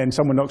 and then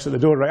someone knocks at the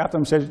door right after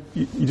them and says,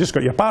 you just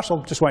got your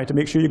parcel, just wanted to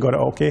make sure you got it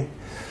okay.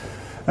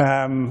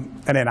 And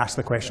then ask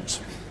the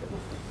questions.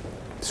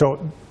 So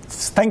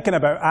thinking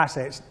about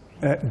assets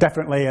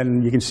differently,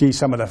 and you can see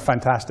some of the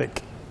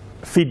fantastic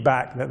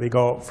feedback that they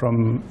got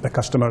from the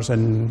customers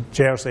in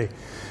Jersey.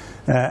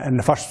 And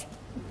the first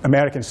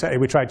American city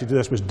we tried to do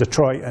this was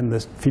Detroit, and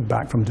the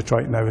feedback from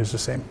Detroit now is the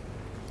same.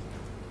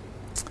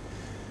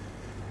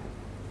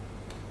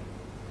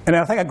 And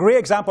I think a great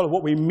example of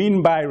what we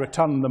mean by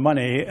return the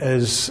money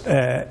is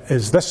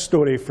this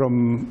story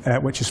from,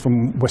 which is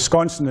from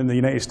Wisconsin in the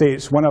United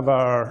States. One of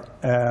our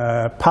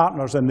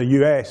partners in the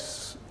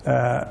US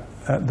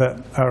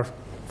that our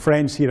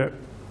friends here at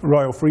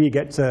Royal Free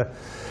get to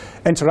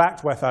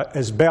interact with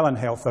is Bellin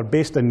Health. They're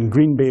based in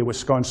Green Bay,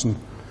 Wisconsin.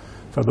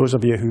 For those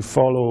of you who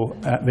follow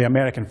the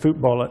American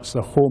football, it's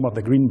the home of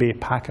the Green Bay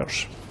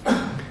Packers.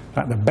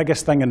 The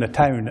biggest thing in the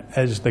town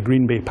is the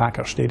Green Bay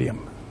Packer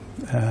Stadium.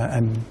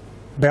 And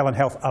Bellin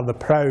Health are the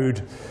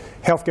proud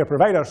healthcare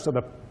providers to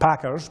the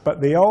Packers,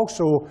 but they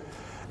also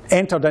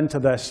entered into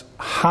this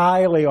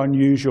highly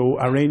unusual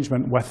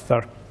arrangement with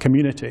their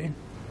community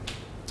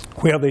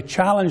where they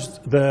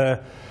challenged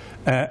the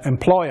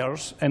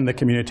employers in the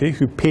community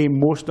who pay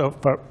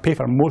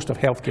for most of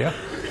healthcare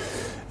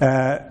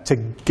to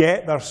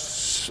get their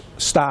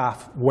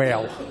staff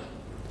well.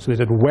 So they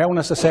did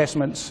wellness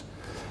assessments,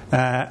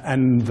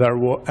 and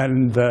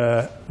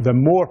the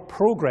more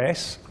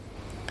progress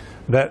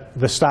that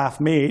the staff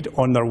made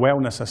on their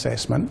wellness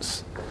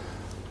assessments,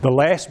 the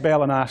less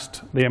Bellin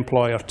asked the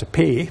employer to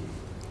pay,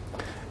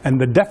 and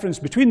the difference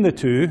between the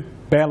two,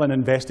 Bellin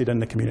invested in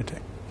the community.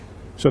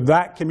 So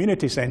that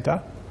community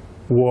centre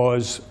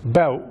was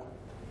built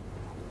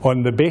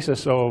on the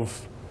basis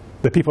of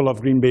the people of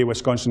Green Bay,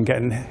 Wisconsin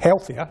getting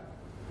healthier,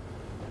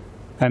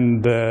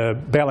 and the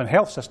Bellin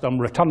health system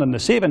returning the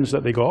savings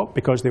that they got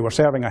because they were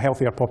serving a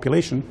healthier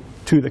population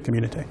to the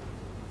community.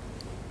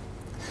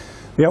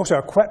 They also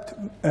equipped,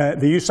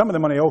 they used some of the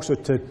money also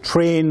to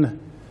train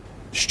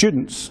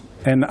students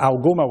in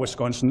Algoma,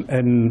 Wisconsin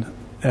in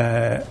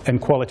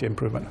quality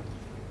improvement.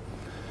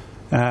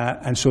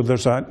 And so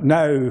there's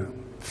now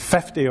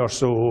 50 or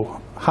so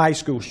high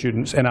school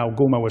students in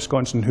Algoma,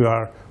 Wisconsin who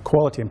are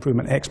quality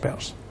improvement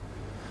experts.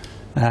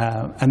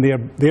 And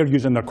they're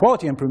using their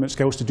quality improvement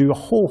skills to do a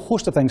whole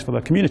host of things for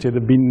their community.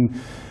 They've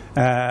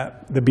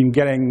been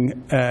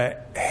getting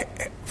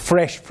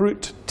fresh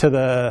fruit to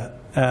the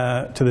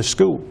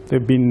school. They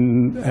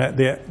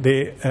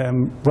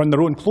run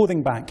their own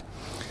clothing bank.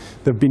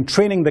 They've been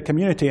training the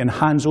community in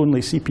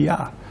hands-only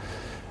CPR,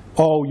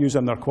 all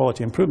using their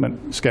quality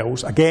improvement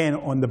skills, again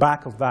on the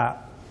back of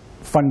that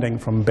funding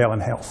from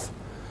Bellin Health.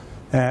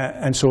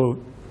 And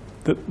so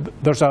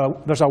there's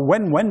a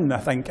win-win, I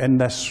think, in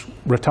this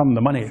return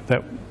the money,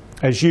 that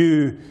as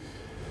you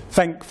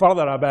think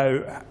further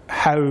about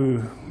how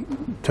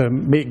to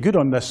make good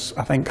on this,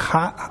 I think,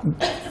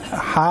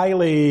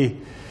 highly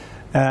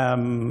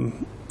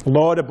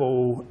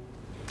laudable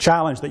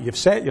challenge that you've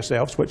set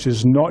yourselves, which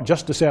is not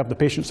just to serve the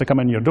patients that come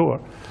in your door,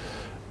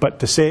 but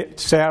to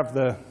serve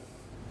the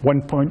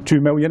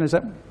 1.2 million, is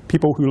it,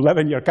 people who live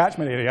in your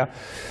catchment area.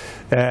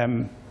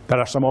 There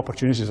are some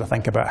opportunities to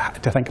think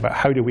about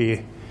how do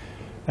we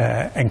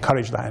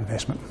encourage that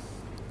investment.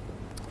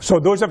 So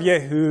those of you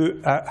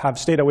who have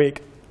stayed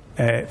awake,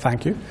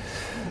 thank you.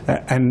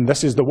 And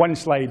this is the one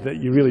slide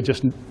that you really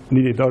just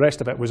needed. The rest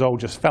of it was all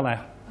just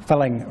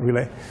filling,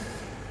 really.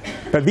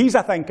 But these,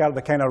 I think, are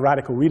the kind of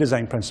radical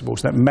redesign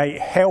principles that might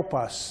help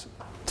us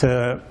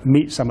to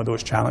meet some of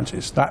those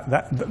challenges.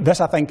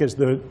 This, I think, is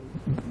the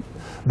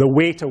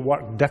way to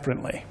work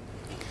differently,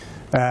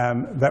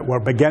 that we're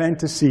beginning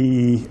to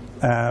see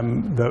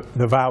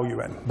the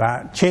value in.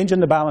 That changing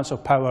the balance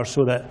of power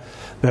so that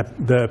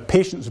the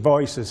patient's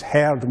voice is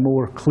heard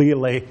more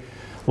clearly,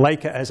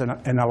 like it is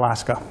in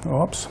Alaska.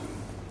 Oops.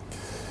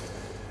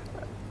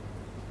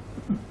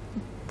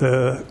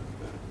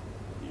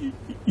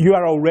 You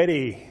are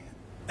already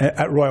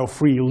at Royal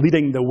Free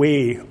leading the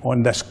way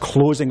on this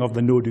closing of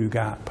the no-do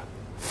gap,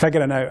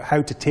 figuring out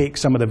how to take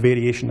some of the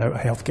variation out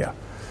of healthcare.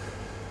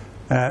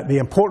 The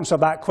importance of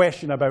that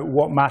question about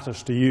what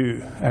matters to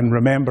you, and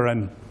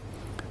remembering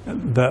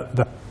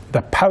the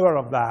power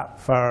of that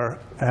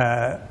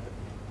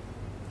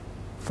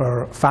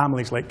for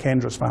families like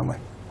Kendra's family.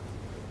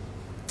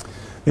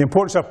 The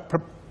importance of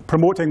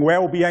promoting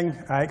well-being.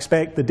 I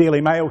expect the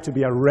Daily Mail to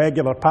be a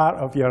regular part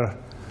of your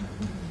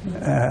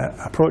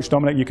approach.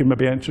 Dominic, you could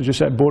maybe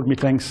introduce it at board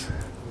meetings.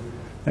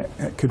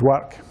 It could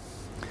work.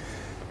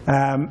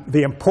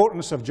 The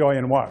importance of joy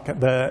in work,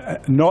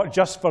 not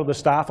just for the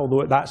staff,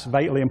 although that's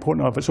vitally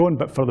important of its own,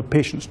 but for the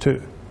patients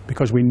too,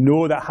 because we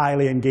know that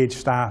highly engaged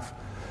staff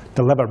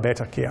deliver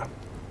better care.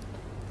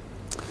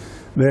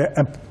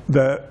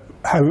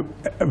 How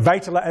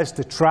vital it is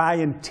to try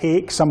and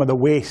take some of the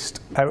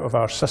waste out of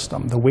our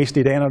system, the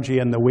wasted energy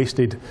and the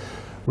wasted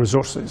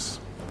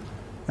resources.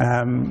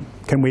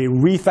 Can we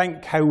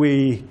rethink how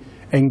we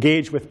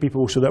engage with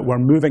people so that we're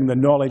moving the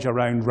knowledge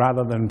around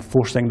rather than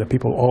forcing the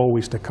people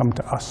always to come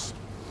to us?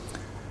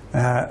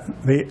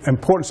 The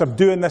importance of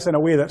doing this in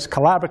a way that's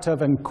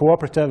collaborative and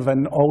cooperative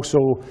and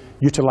also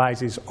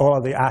utilises all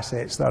of the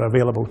assets that are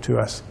available to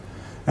us.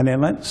 And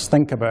then let's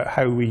think about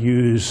how we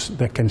use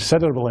the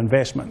considerable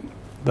investment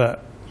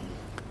that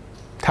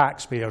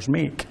taxpayers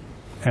make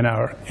in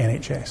our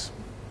NHS.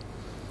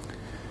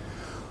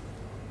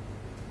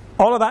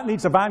 All of that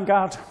needs a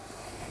vanguard.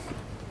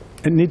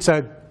 It needs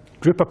a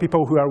group of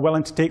people who are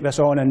willing to take this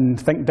on and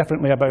think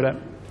differently about it.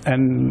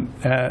 And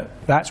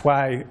that's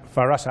why,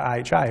 for us at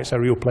IHI, it's a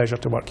real pleasure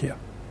to work here.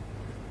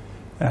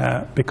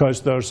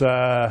 Because there's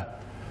a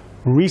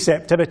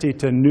receptivity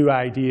to new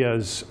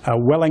ideas, a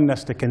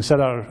willingness to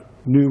consider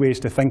new ways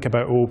to think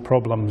about old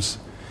problems,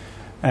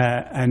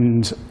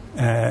 and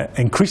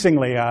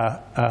increasingly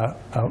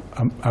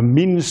a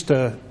means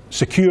to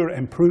secure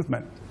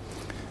improvement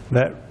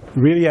that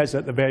really is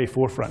at the very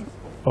forefront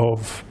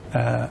of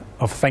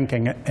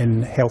thinking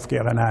in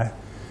healthcare. And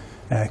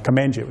I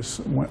commend you. It's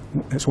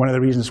one of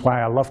the reasons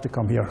why I love to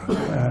come here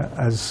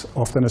as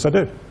often as I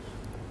do.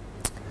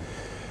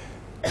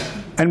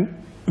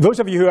 And those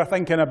of you who are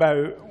thinking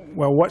about,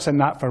 well, what's in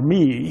that for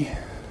me?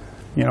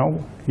 You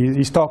know,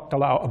 he's talked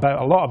about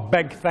a lot of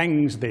big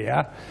things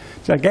there.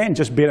 So again,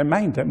 just bear in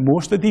mind that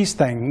most of these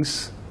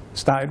things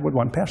started with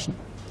one person.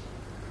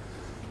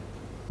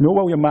 No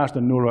William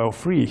Marsden, no Royal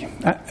Free.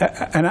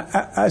 And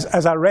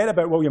as I read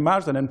about William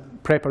Marsden in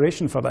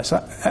preparation for this,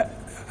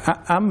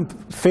 I'm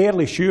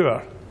fairly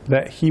sure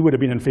that he would have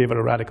been in favour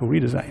of radical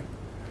redesign.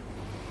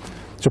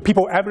 So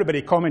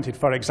everybody commented,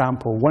 for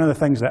example, one of the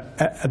things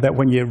that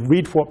when you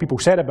read what people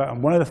said about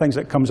him, one of the things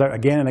that comes out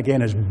again and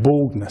again is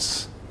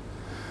boldness.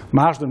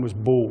 Marsden was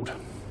bold.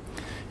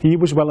 He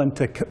was willing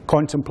to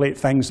contemplate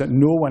things that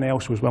no one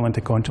else was willing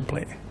to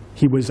contemplate.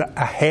 He was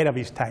ahead of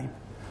his time.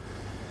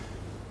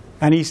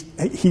 And he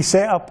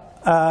set up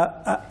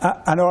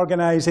an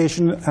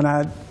organisation, and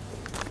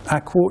I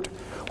quote,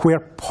 where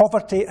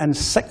poverty and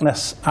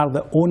sickness are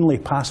the only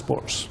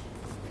passports.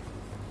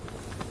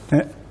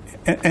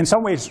 In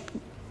some ways,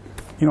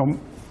 you know,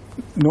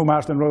 no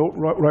Marsden,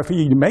 Royal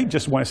Free, you might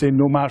just want to say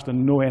no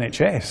Marsden, no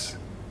NHS.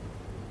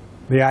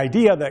 The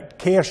idea that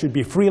care should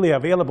be freely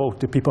available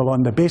to people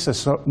on the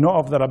basis of, not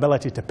of their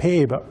ability to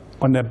pay, but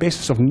on the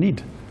basis of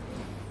need,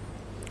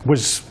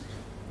 was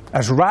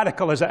as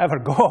radical as it ever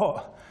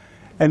got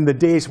in the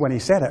days when he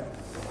said it.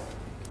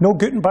 No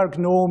Gutenberg,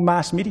 no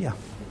mass media.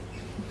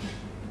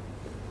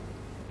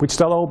 We'd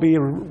still all be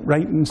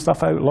writing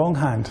stuff out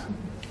longhand.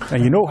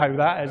 And you know how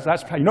that is.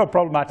 You know how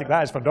problematic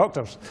that is for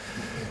doctors.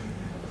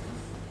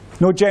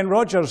 No Jen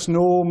Rogers,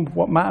 no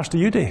What Matters to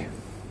You Day.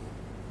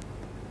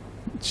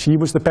 She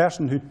was the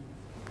person who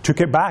took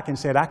it back and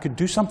said, I could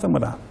do something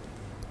with that.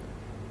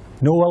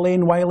 No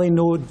Elaine Wiley,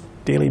 no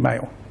Daily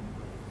Mail.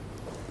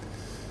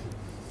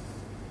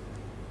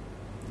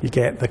 You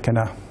get the kind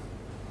of...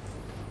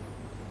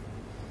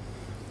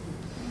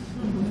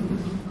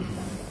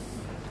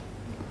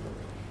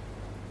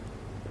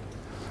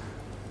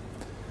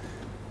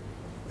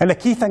 And the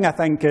key thing, I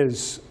think,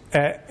 is,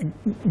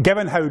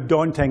 given how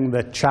daunting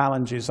the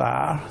challenges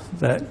are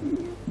that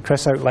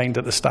Chris outlined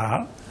at the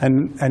start,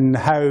 and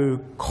how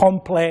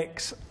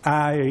complex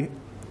I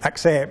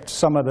accept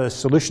some of the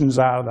solutions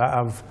are that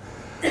I've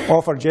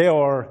offered you,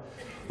 or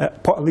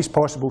at least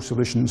possible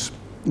solutions,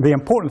 the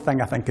important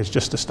thing, I think, is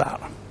just to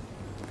start.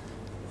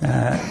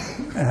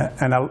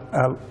 And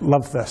I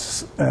love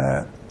this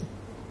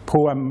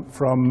poem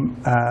from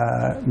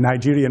a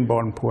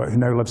Nigerian-born poet who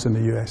now lives in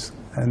the US.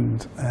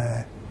 And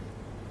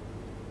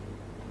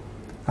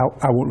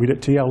I won't read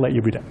it to you, I'll let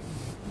you read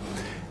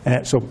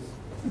it. So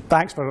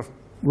thanks for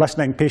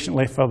listening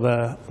patiently for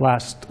the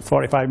last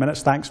 45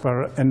 minutes. Thanks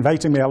for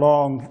inviting me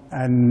along,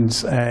 and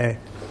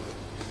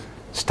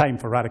it's time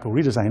for radical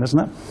redesign, isn't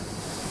it?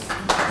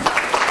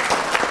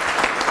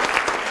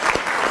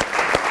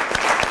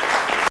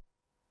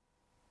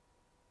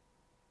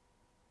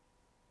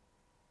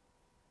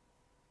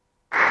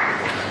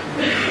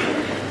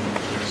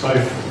 So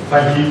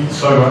thank you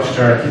so much,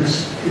 Jarek.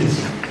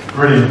 It's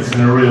brilliant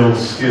and a real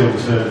skill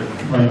to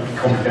make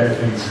complicated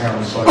things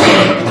sound so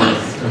simple,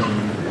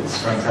 and it's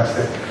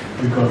fantastic.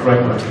 We've got a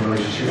great working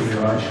relationship with the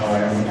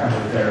IHI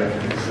and with Derek,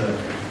 and it's a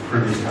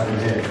privilege to have him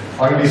here.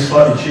 I'm going to be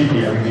slightly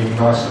cheeky, having been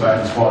nice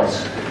about it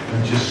twice,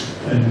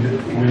 and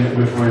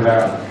we're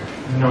without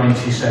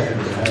 90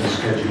 seconds ahead of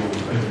schedule,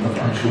 and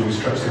I'm sure we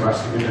stretched the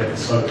elastic a bit,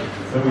 so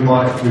that we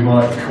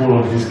might call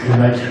on his good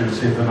nature and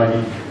see if there may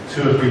be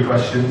 2 or 3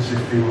 questions if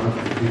people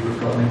have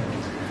got any.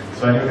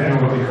 So anyone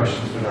got any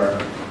questions for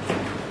Darren?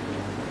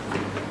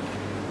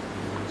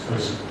 So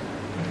it's,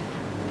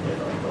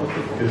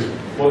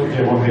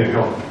 one here,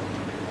 go on.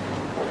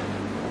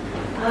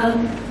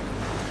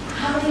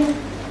 Having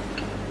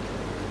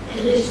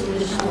listened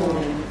this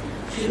morning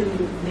to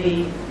the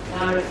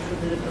director of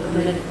the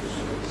medical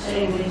school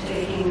saying they're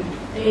taking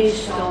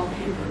A-star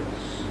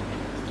pupils,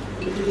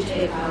 which we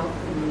take out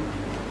from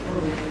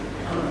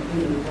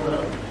the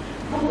world,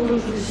 put them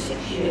through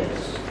 6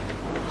 years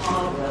of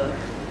hard work,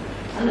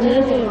 and then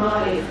they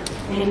arrive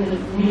in the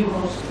new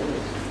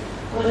hospitals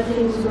where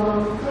things are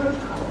on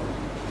protocol.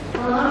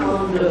 And I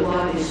wonder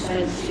why they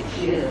spend 6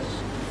 years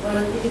when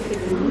if they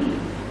can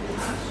leave.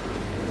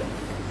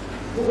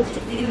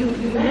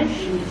 You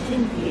mentioned it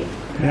in here,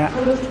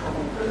 protocol,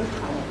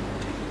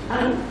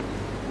 and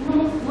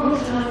not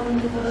allowing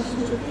the person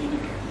to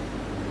think.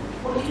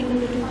 What are you going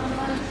to do about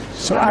that?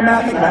 So I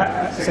think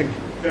that's a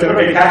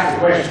very active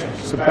question.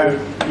 It's about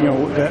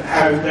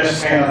how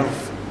this kind of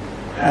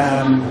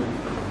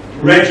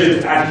rigid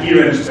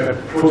adherence to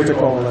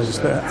protocol is.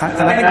 And I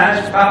think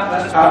that's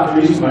part of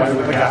the reason why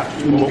we're gap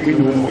between what we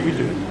know and what we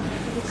do,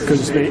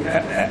 because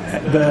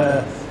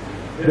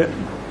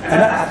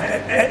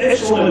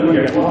it's only going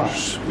to get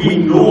worse. We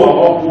know a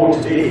lot more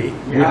today.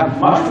 We have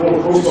much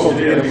more protocol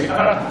today than we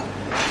ever.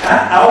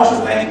 I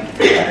also think,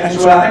 and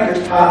so I think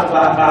it's part of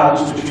that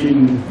balance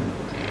between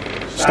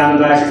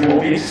standardising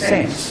what makes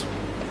sense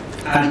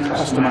and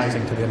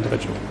customising to the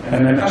individual.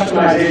 And then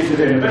customisation to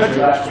the individual,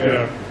 that's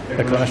where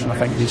the clinician, I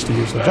think, needs to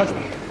use their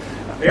judgment.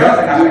 The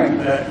other thing I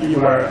think that you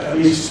were at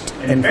least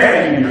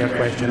inferring in your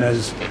question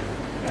is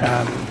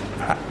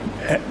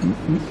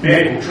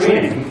medical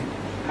training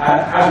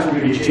hasn't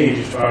really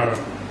changed for,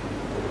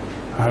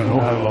 I don't know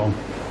how long.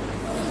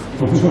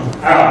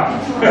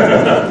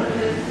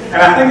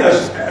 And I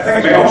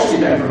think we also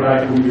need to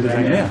provide a new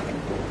design there.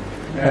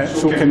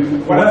 So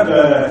one of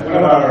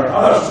our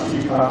other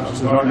strategic partners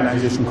is an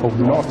organisation called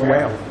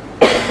Northwell.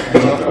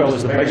 And Northwell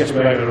is the biggest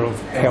provider of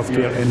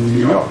healthcare in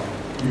New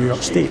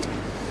York State.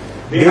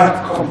 They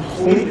have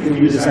completely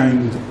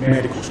redesigned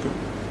medical school.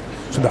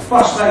 So the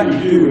first thing you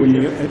do when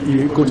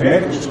you go to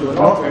medical school at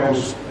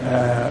Northwell's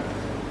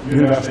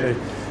university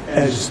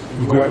is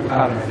you go out with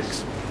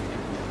paramedics.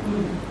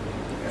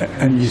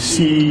 And you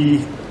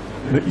see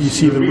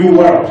the real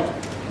world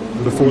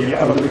before you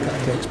ever look at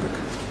a textbook.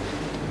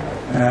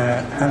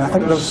 And I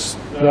think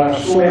there are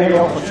so many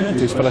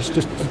opportunities for us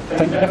just to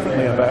think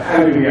differently about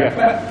how do we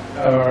equip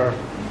our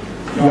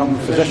young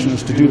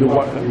physicians to do the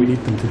work that we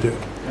need them to do.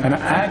 And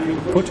I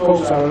think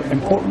protocols are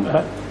important,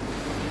 but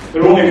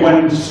they're only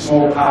one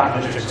small part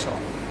of the jigsaw.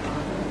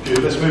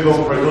 Let's move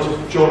on for a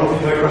John, I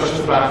think there are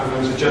questions back, and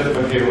there's a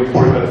gentleman here we've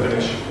already better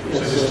finish. So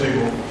just 2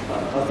 more.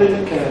 I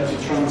think to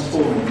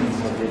transform means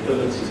have the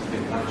ability to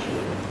think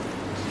laterally.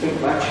 To think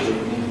laterally,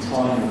 you need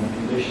time and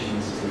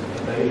conditions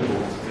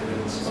available to be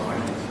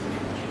inspired to think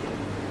laterally.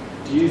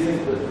 Do you think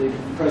that the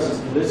present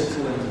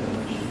political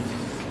interventions,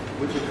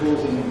 which are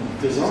causing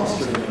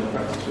disaster in the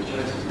practice, which is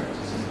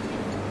practice in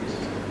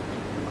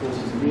are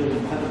causing real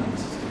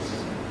impediments to this?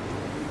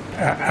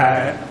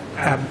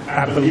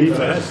 I believe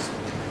there is.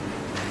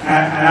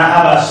 And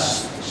I have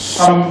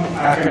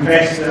I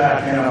confess that I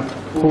kind of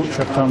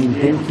poacher turned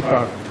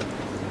gamekeeper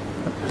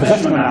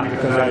position on that,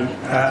 because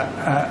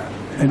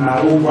in my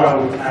old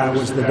world I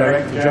was the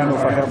Director General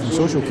for Health and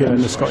Social Care in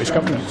the Scottish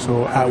Government,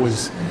 so I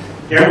was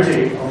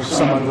guilty of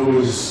some of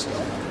those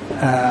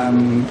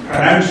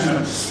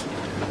pronouncements,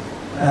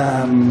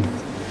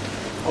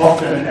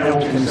 often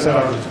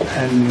ill-considered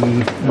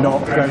and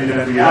not grounded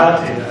in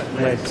reality, that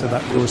led to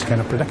those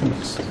kind of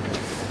predicaments.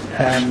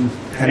 And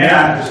then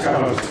I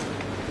discovered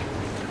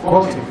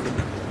quality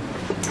improvement,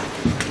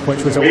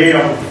 which was a way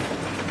of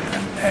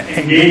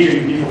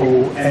engaging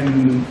people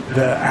in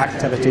the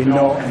activity,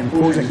 not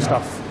imposing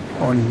stuff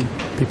on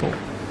people.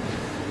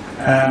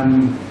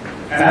 And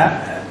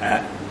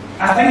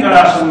I think there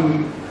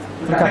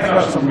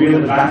are some real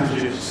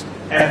advantages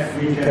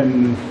if we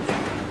can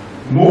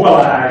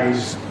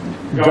mobilise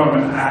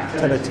government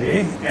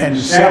activity in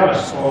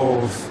service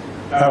of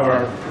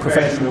our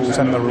professionals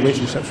and their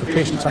relationships with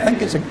patients. I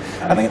think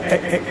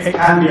it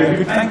can be a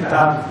good thing to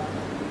have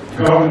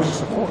government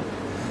support.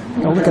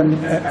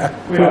 Looking at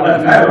where I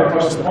live now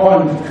across the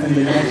pond in the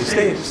United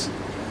States,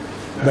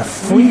 the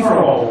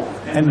free-for-all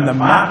in the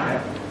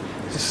market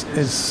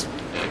is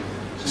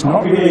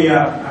not really,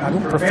 I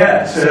don't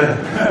prefer it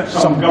to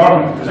some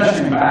government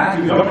positioning, but I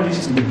think the government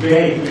needs to be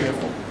very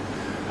careful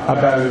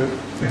about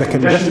the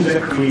conditions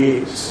it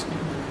creates,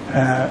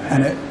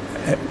 and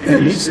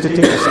it needs to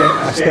take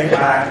a step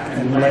back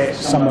and let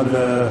some of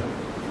the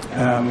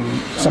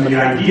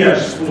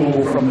ideas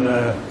flow from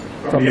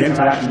the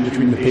interaction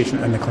between the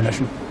patient and the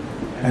clinician,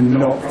 and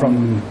not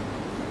from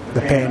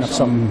the pen of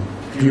some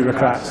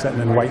bureaucrat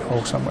sitting in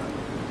Whitehall somewhere.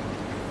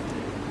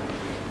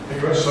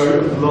 So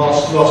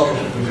last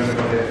question from the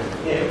gentleman here.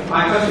 Yeah,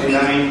 My question is,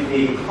 I mean,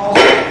 the cost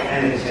of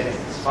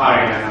NHS is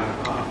far enough.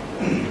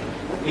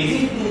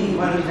 Is it the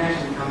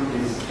multinational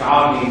companies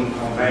charging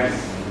for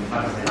medicine as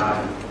much as they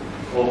are?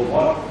 Or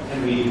what can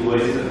we do?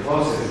 Is it the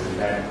processes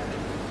that are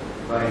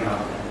going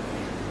up?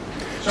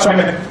 So I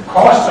mean, the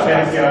costs of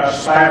healthcare are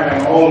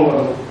spiraling all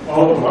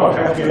over the world.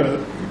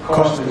 Healthcare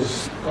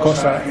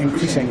costs are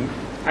increasing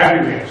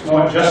everywhere. It's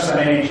not just an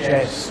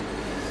NHS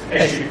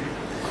issue.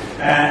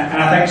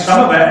 And I think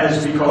some of it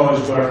is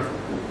because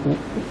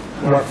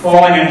we're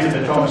falling into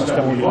the Thomas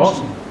W.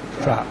 Lawson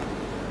trap.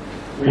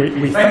 We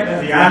think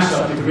that the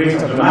answer to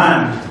greater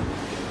demand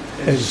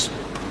is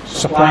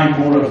supplying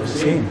more of the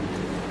same.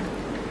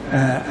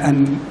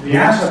 And the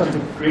answer to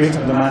greater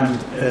demand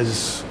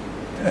is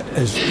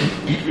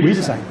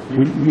redesign.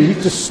 We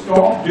need to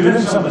stop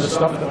doing some of the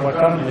stuff that we're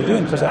currently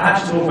doing because it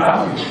adds no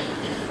value.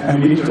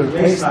 And we need to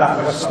replace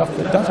that with stuff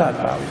that does add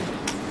value.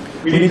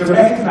 We need to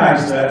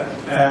recognise that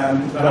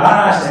there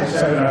are assets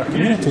out in our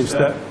communities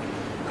that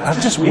are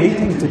just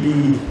waiting to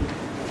be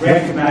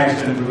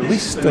recognised and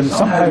released, and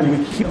somehow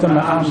we keep them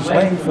at arm's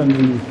length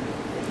and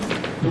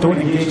don't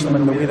engage them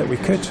in the way that we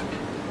could.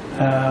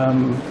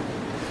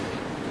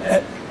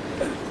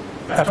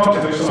 I've talked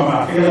about some of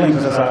my feelings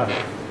as a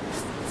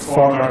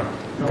former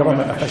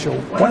government official.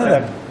 One of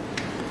the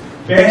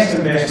best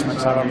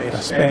investments I ever made, I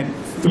spent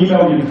 £3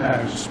 million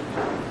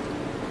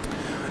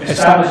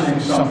establishing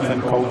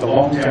something called the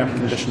Long-Term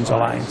Conditions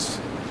Alliance.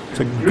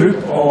 It's a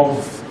group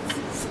of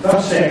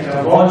third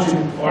sector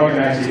voluntary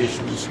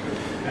organisations,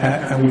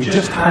 and we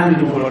just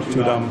handed over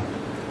to them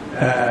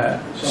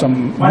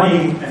some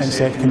money and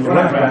said, can you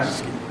run a grant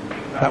scheme?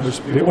 That was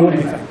the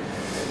only thing.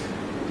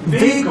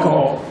 They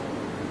got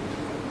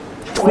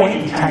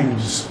 20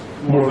 times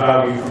more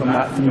value from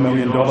that $3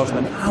 million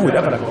than I would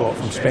ever have got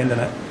from spending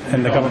it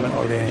in the government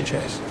or the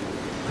NHS.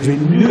 Because they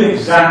knew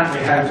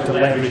exactly how to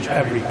leverage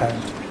every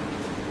pound.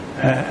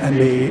 And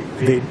they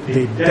did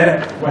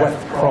it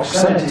with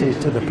proximity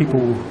to the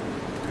people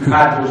who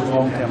had those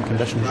long-term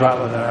conditions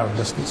rather than our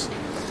distance.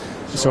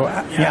 So,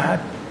 yeah,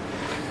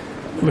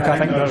 look, I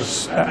think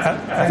there's,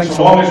 I think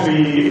so long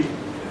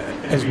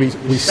as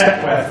we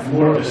stick with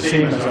more of the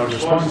same as our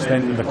response,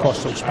 then the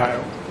costs will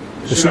spiral.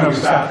 The sooner we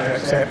start to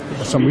accept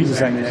there's some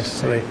redesign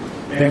necessary,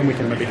 then we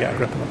can maybe get a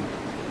grip of them.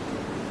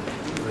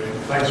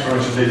 Thanks very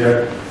much indeed,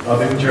 Eric. I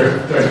think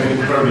Derek's been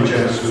incredibly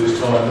generous with his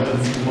time, and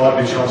there might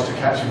be a chance to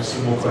catch him with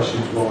some more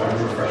questions while we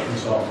have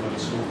refreshments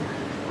afterwards.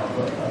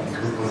 But I think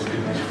everybody's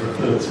been nice for a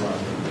third time.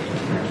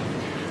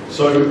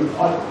 So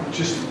I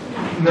just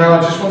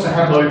want to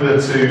hand over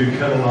to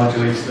Colonel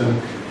Nigel Easton,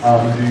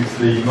 who's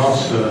the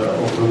master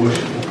of the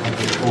worshipful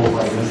company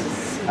Cordwainers.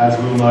 As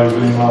we all know,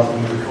 William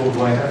Marsden was a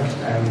Cordwainer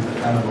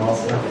and a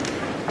master.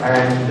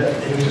 And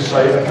he will just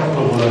say a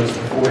couple of words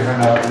before we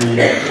hand out the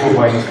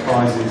Cordwainers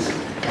prizes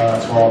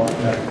to our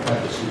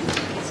medical students.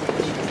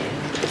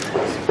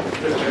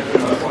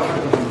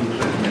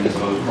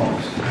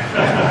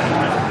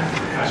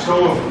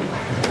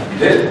 You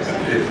did.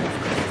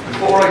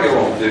 Before I go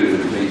on to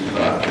the meeting,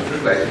 just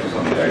reflecting on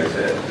something Gary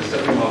said, the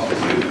second master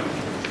student,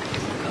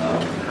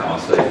 how I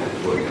say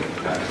it's working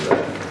back to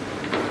that.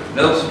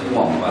 Nelson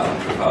won the Battle of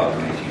Trafalgar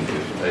in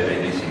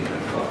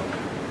 1825,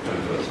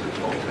 21st of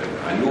October.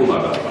 And you all know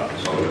about that,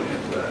 so I won't get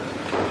into that.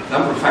 A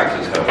number of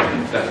factors helped him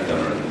better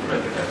gunner and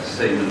better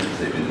seamen, because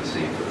they've been at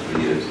sea for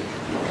 3 years,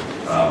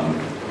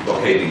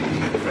 blockading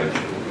the French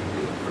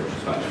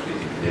Spanish fleet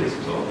in Cadiz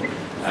and so on.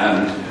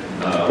 And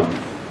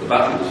the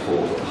battle was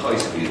fought at a high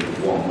speed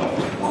of 1 knot,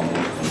 1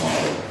 nautical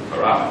mile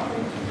per hour.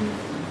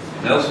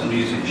 Nelson was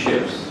using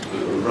ships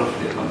that were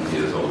roughly 100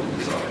 years old in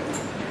design.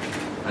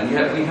 And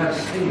yet we had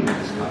steam in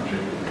this country.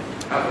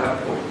 At that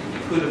point, you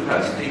could have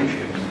had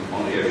steamships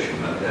on the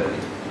ocean that day.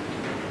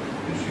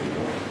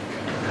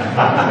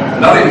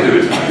 Nothing to do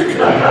with it.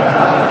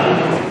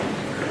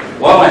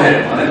 While I'm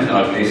here, my name is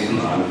Nigel Easton.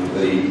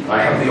 I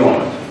have the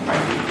honour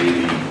to be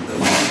the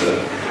master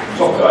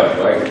top guy,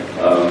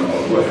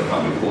 of the working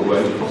company called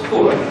Cordwainers. What's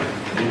Cordwainer?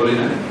 Anybody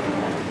know?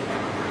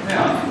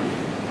 Yeah.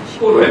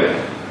 Cordwainer.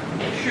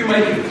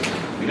 Shoemakers.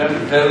 We don't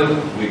repair them,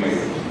 we make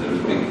them. There's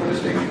a big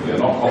distinction. We are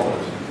not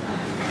coppers.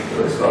 So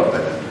let's start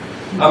there.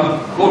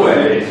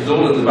 Cordwainer, it is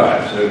all in the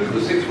badge. So for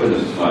the 6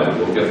 winners tonight,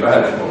 we'll get a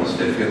badge on the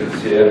certificate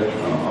that's here,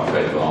 our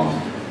coat of arms,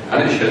 and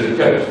it shows a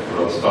coat for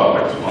our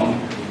Starbucks one.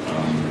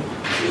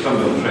 Some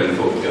of them training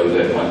thought the other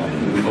day it might have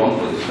been moved on,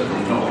 but it's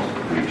certainly not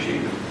really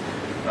cheap.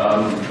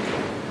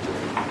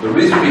 The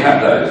reason we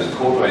have that is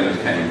Cordwainers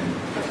came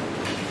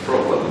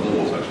from the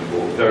Moors actually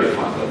brought very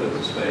fine leather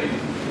to Spain in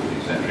the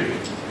 14th century. It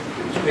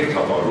was picked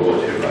up by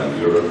royalty around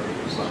Europe.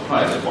 It was the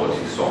highest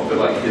quality stock, a bit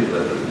like his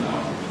leather now.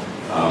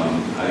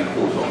 And it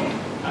caught on,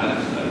 and it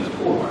was known as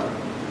Cordwainer.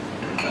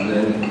 And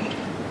then,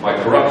 by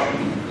corruption,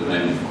 the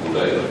name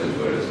Cordova is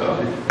where it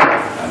started,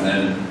 and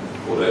then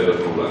Cordova,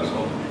 Cordwainer, and so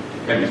on,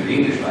 came into the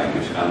English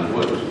language, and the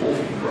word was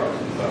awfully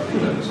corrupted in about the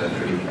 11th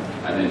century,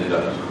 and ended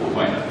up as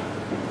Cordwainer.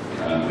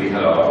 And we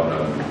had our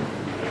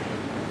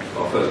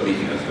first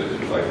meeting, I suppose, it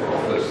was like our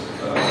first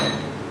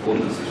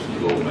ordinances from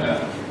the Lord Mayor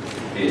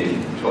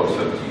in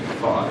 1275,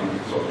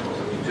 sorry,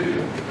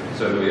 1272.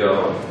 So we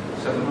are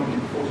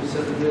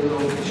 747 years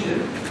old this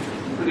year.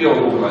 Pretty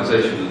old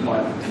organisation that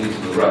might need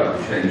some radical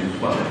change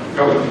as well.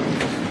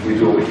 We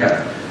do what we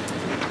can.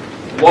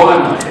 Why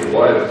am I here?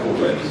 Why are the court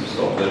ladies have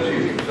stopped? There are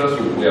two things. First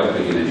of all, we are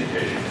big in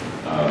education,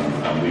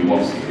 and we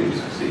want to see people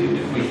succeed.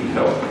 If we can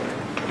help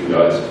you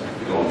guys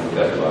to go on to a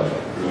better life,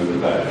 remember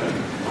that,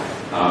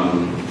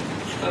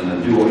 and then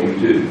do what you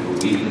do,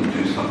 but we can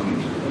do something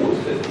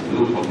towards it. We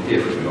also want to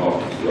hear from you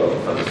afterwards as well.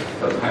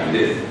 That's how you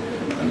did it,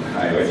 and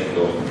how you actually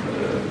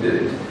did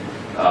it.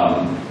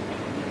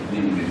 We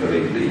would be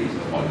very pleased,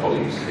 my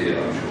colleagues here,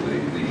 I'm sure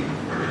the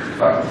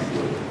faculty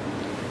would.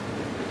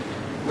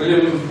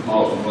 William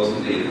Marsden was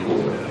indeed a court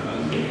winner,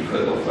 and you've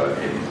heard a lot about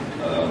him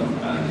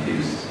and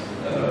his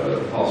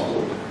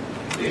passport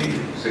being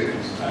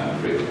sickness and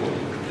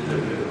pre-reported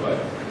delivery,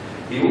 right?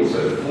 He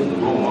also formed the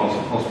Royal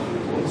Marsden Hospital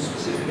for a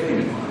specific aim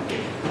in mind,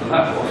 and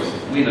that was,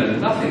 we know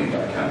nothing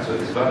about cancer,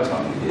 it's about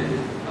time we did,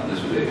 and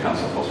this would be a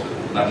cancer hospital,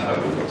 and that's how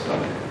we got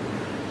started.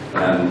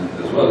 And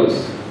as well as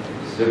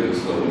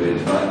certificates that we're in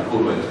tonight, the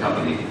Court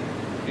Company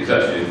is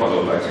actually part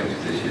of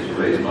activities this year to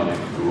raise money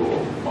for the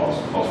Royal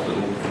Marsden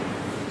Hospital,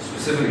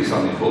 specifically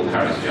something called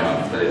Harry's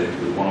Giant Pledge,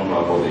 with one of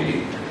our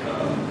body,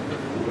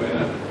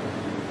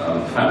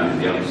 family,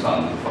 the young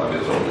son, 5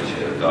 years old this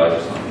year, died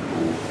of something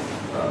called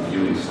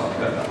Ewing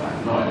sarcoma. I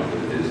have no idea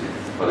what it is,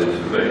 but it's a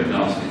very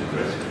nasty,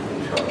 aggressive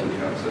form of childhood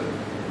cancer,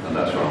 and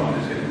that's where our money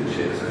is going this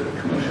year, so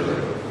commercial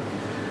effort.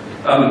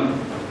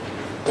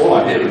 All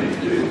I'm here really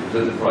to do is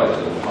present the prize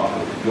on behalf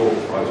of your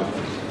prize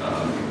winners,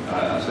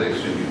 and say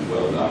extremely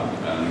well done,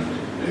 and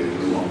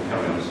we want to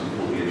carry on to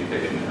support the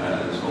education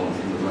and so on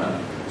from the ground.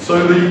 So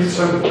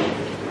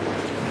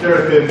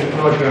Derek and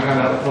I'm going to hand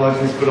out the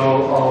prizes, but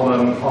I'll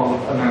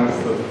announce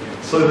them.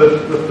 So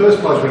the first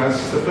prize we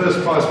announced is the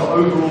first prize for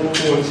overall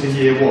performance in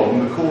year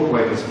 1, the Court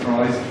Winners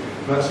Prize,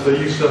 and that's for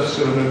Yusuf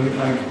Suleiman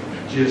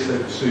and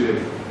Giuseppe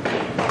Sudim.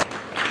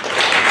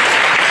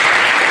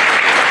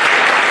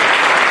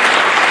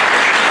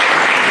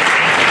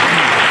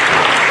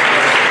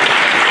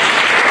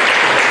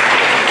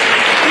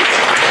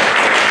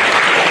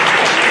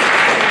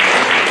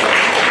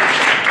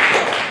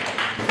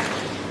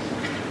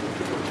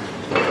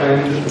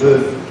 And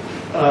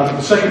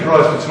the second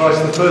prize for tonight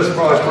is the first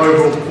prize for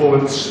overall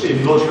performance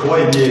in Logical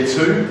Way in Year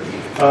 2,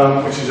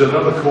 which is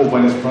another Court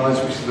Winners Prize,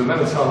 which is the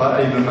Menatala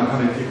Ayman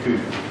Mohammed Hiku.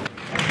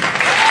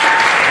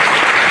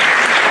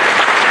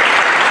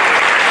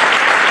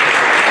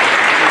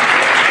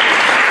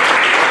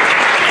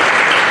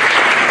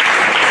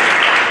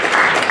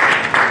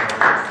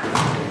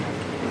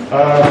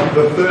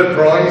 The third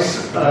prize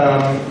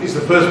is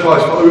the first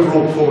prize for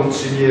overall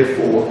performance in Year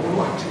 4.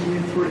 Oh, actually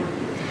Year 3.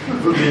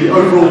 But the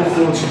overall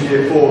performance in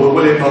Year 4, the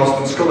William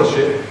Marsden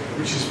Scholarship,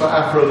 which is for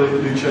Afra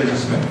Lucchese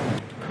Smith.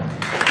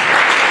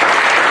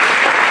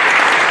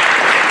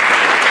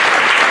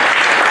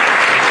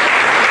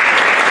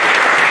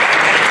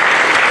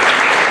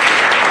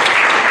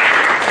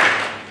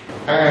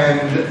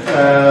 And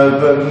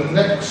the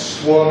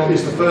next one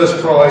is the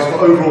first prize for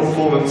overall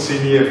performance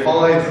in Year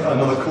 5,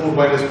 another Court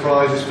Winners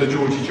Prize is for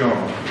Georgie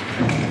John.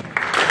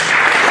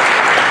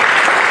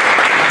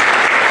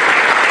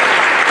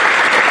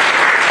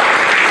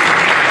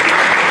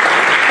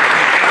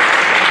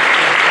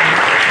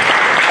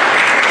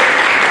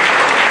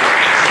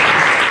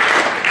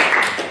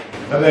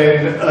 And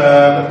then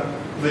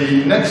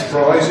the next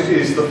prize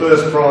is the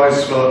first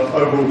prize for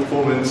overall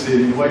performance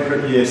in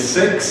Wakeford Year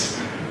 6,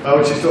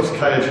 which is Dr.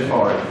 Kaya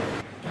Jafari.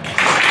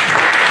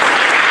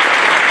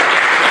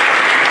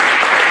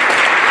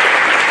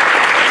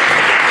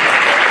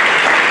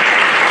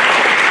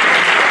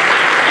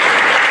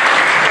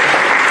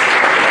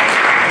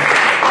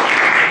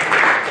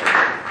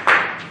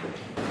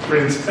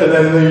 And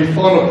then the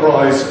final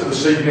prize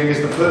this evening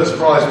is the first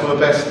prize for the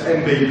best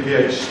MB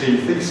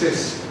PhD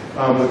thesis.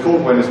 The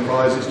Court Winners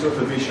Prize is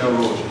Dr. Vishal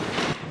Roja.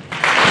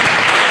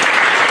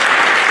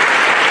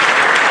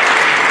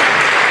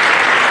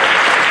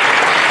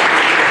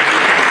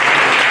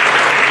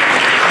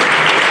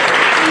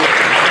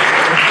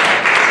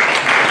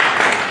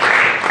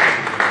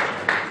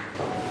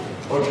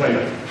 Okay,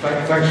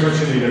 thanks for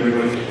attending,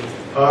 everybody.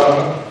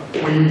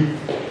 We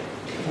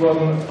run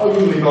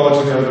only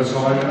marginally over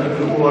time,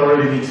 and all I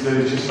really need to do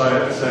is just say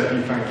a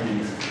few thank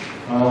yous.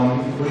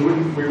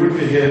 We wouldn't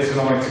be here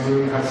tonight, we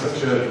wouldn't have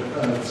such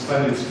a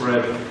splendid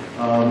spread if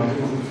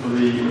it wasn't for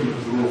the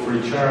Royal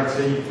Free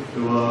Charity,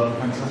 who are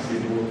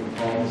fantastic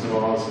partners of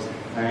ours,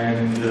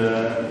 and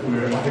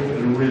we're, I think, at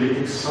a really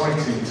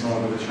exciting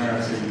time with the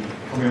charity,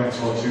 coming up to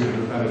our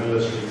 200th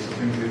anniversary, so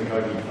things are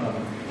going to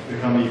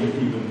become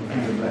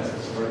even better,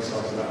 so we're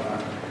excited about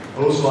that.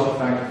 I'd also like to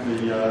thank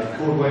the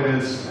Court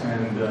Winners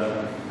and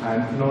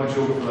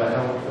Nigel for their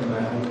help and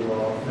their help of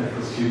our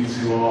medical students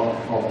who are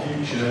our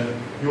future.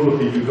 You're the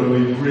people who've got to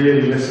be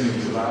really listening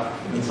to that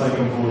and take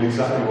on board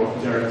exactly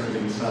what Derek's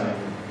been saying.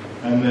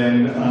 And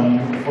then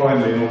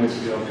finally, and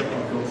obviously, I've got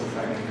to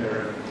thank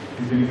Derek.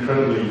 He's been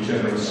incredibly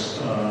generous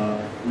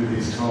with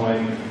his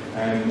time,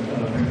 and I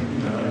think,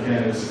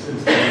 again, as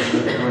Derek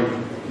said,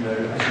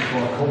 actually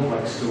quite a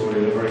complex story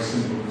in a very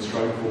simple and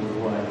straightforward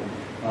way.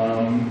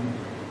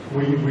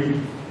 We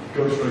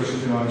got exposure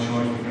to our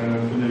China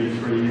for nearly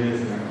 3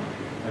 years now,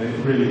 and it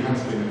really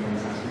has been a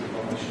fantastic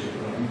partnership.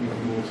 I think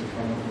there's more to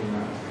come from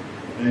that.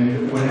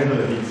 And whenever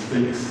he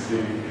speaks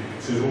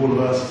to all of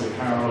us, to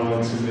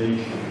Caroline, to me,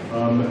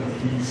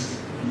 he's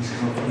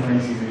kind of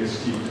amazingly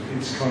astute.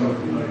 It's kind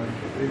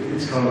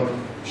of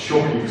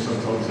shocking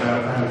sometimes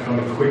how kind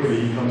of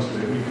quickly he comes to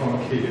it. We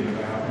can't kid him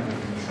about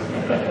anything.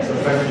 So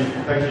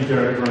thank you,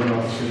 Derek, very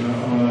much. And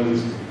I know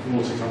there's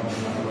more to come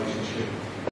from that.